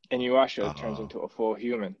 Inuyasha turns into a full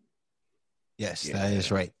human. Yes, that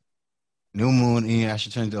is right. New moon,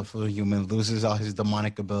 Inuyasha turns into a full human, loses all his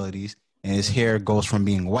demonic abilities, and his hair goes from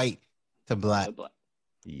being white to black.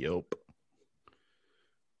 Yup.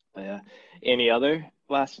 Yeah. Any other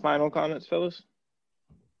last final comments, fellas?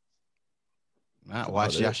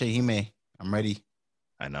 Watch Yashahime. I'm ready.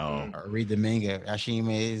 I know. Or read the manga.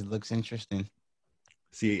 Yashahime looks interesting.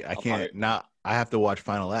 See, I can't now. I have to watch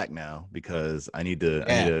Final Act now because I need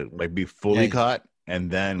to like be fully caught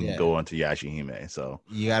and then go on to Yashahime. So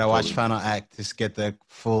you gotta watch Final Act to get the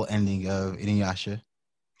full ending of Inuyasha.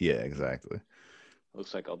 Yeah, exactly.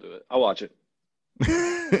 Looks like I'll do it. I'll watch it.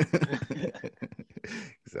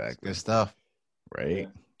 Exactly. Good stuff. Right. Yeah.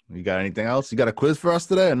 You got anything else? You got a quiz for us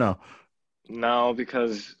today or no? No,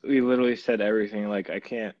 because we literally said everything. Like I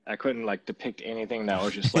couldn't like depict anything that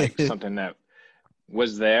was just like something that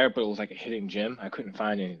was there, but it was like a hidden gem. I couldn't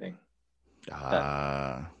find anything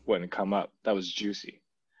that wouldn't come up. That was juicy.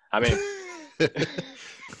 I mean,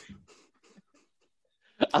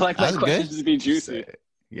 I like my questions to be juicy.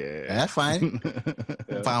 Yeah, that's fine.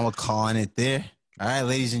 I'm fine with calling it there. All right,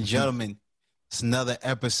 ladies and gentlemen, it's another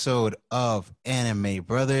episode of Anime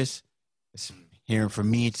Brothers. It's hearing from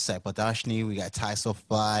me, Disciple Dashni. We got Ty So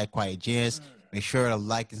Fly, Quiet Jazz. Make sure to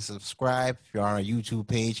like and subscribe if you're on our YouTube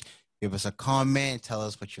page. Give us a comment. Tell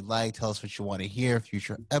us what you like. Tell us what you want to hear.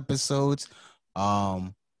 Future episodes.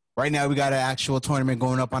 Right now, we got an actual tournament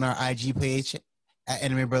going up on our IG page at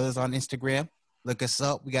Anime Brothers on Instagram. Look us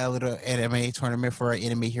up. We got a little anime tournament for our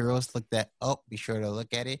anime heroes. Look that up. Be sure to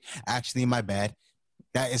look at it. Actually, my bad.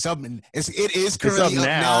 That is up. It is currently up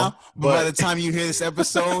now. But by the time you hear this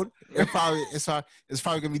episode, it's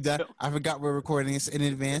probably gonna be done. I forgot we're recording this in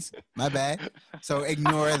advance. My bad. So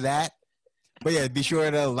ignore that. But yeah, be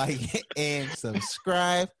sure to like and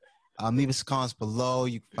subscribe. Leave us comments below.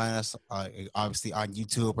 You can find us obviously on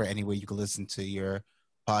YouTube or anywhere you can listen to your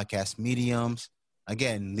podcast mediums.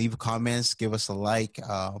 Again, leave comments, give us a like,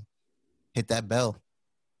 hit that bell.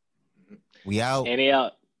 We out. Any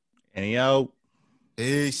out. Any out.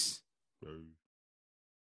 Peace. Peace.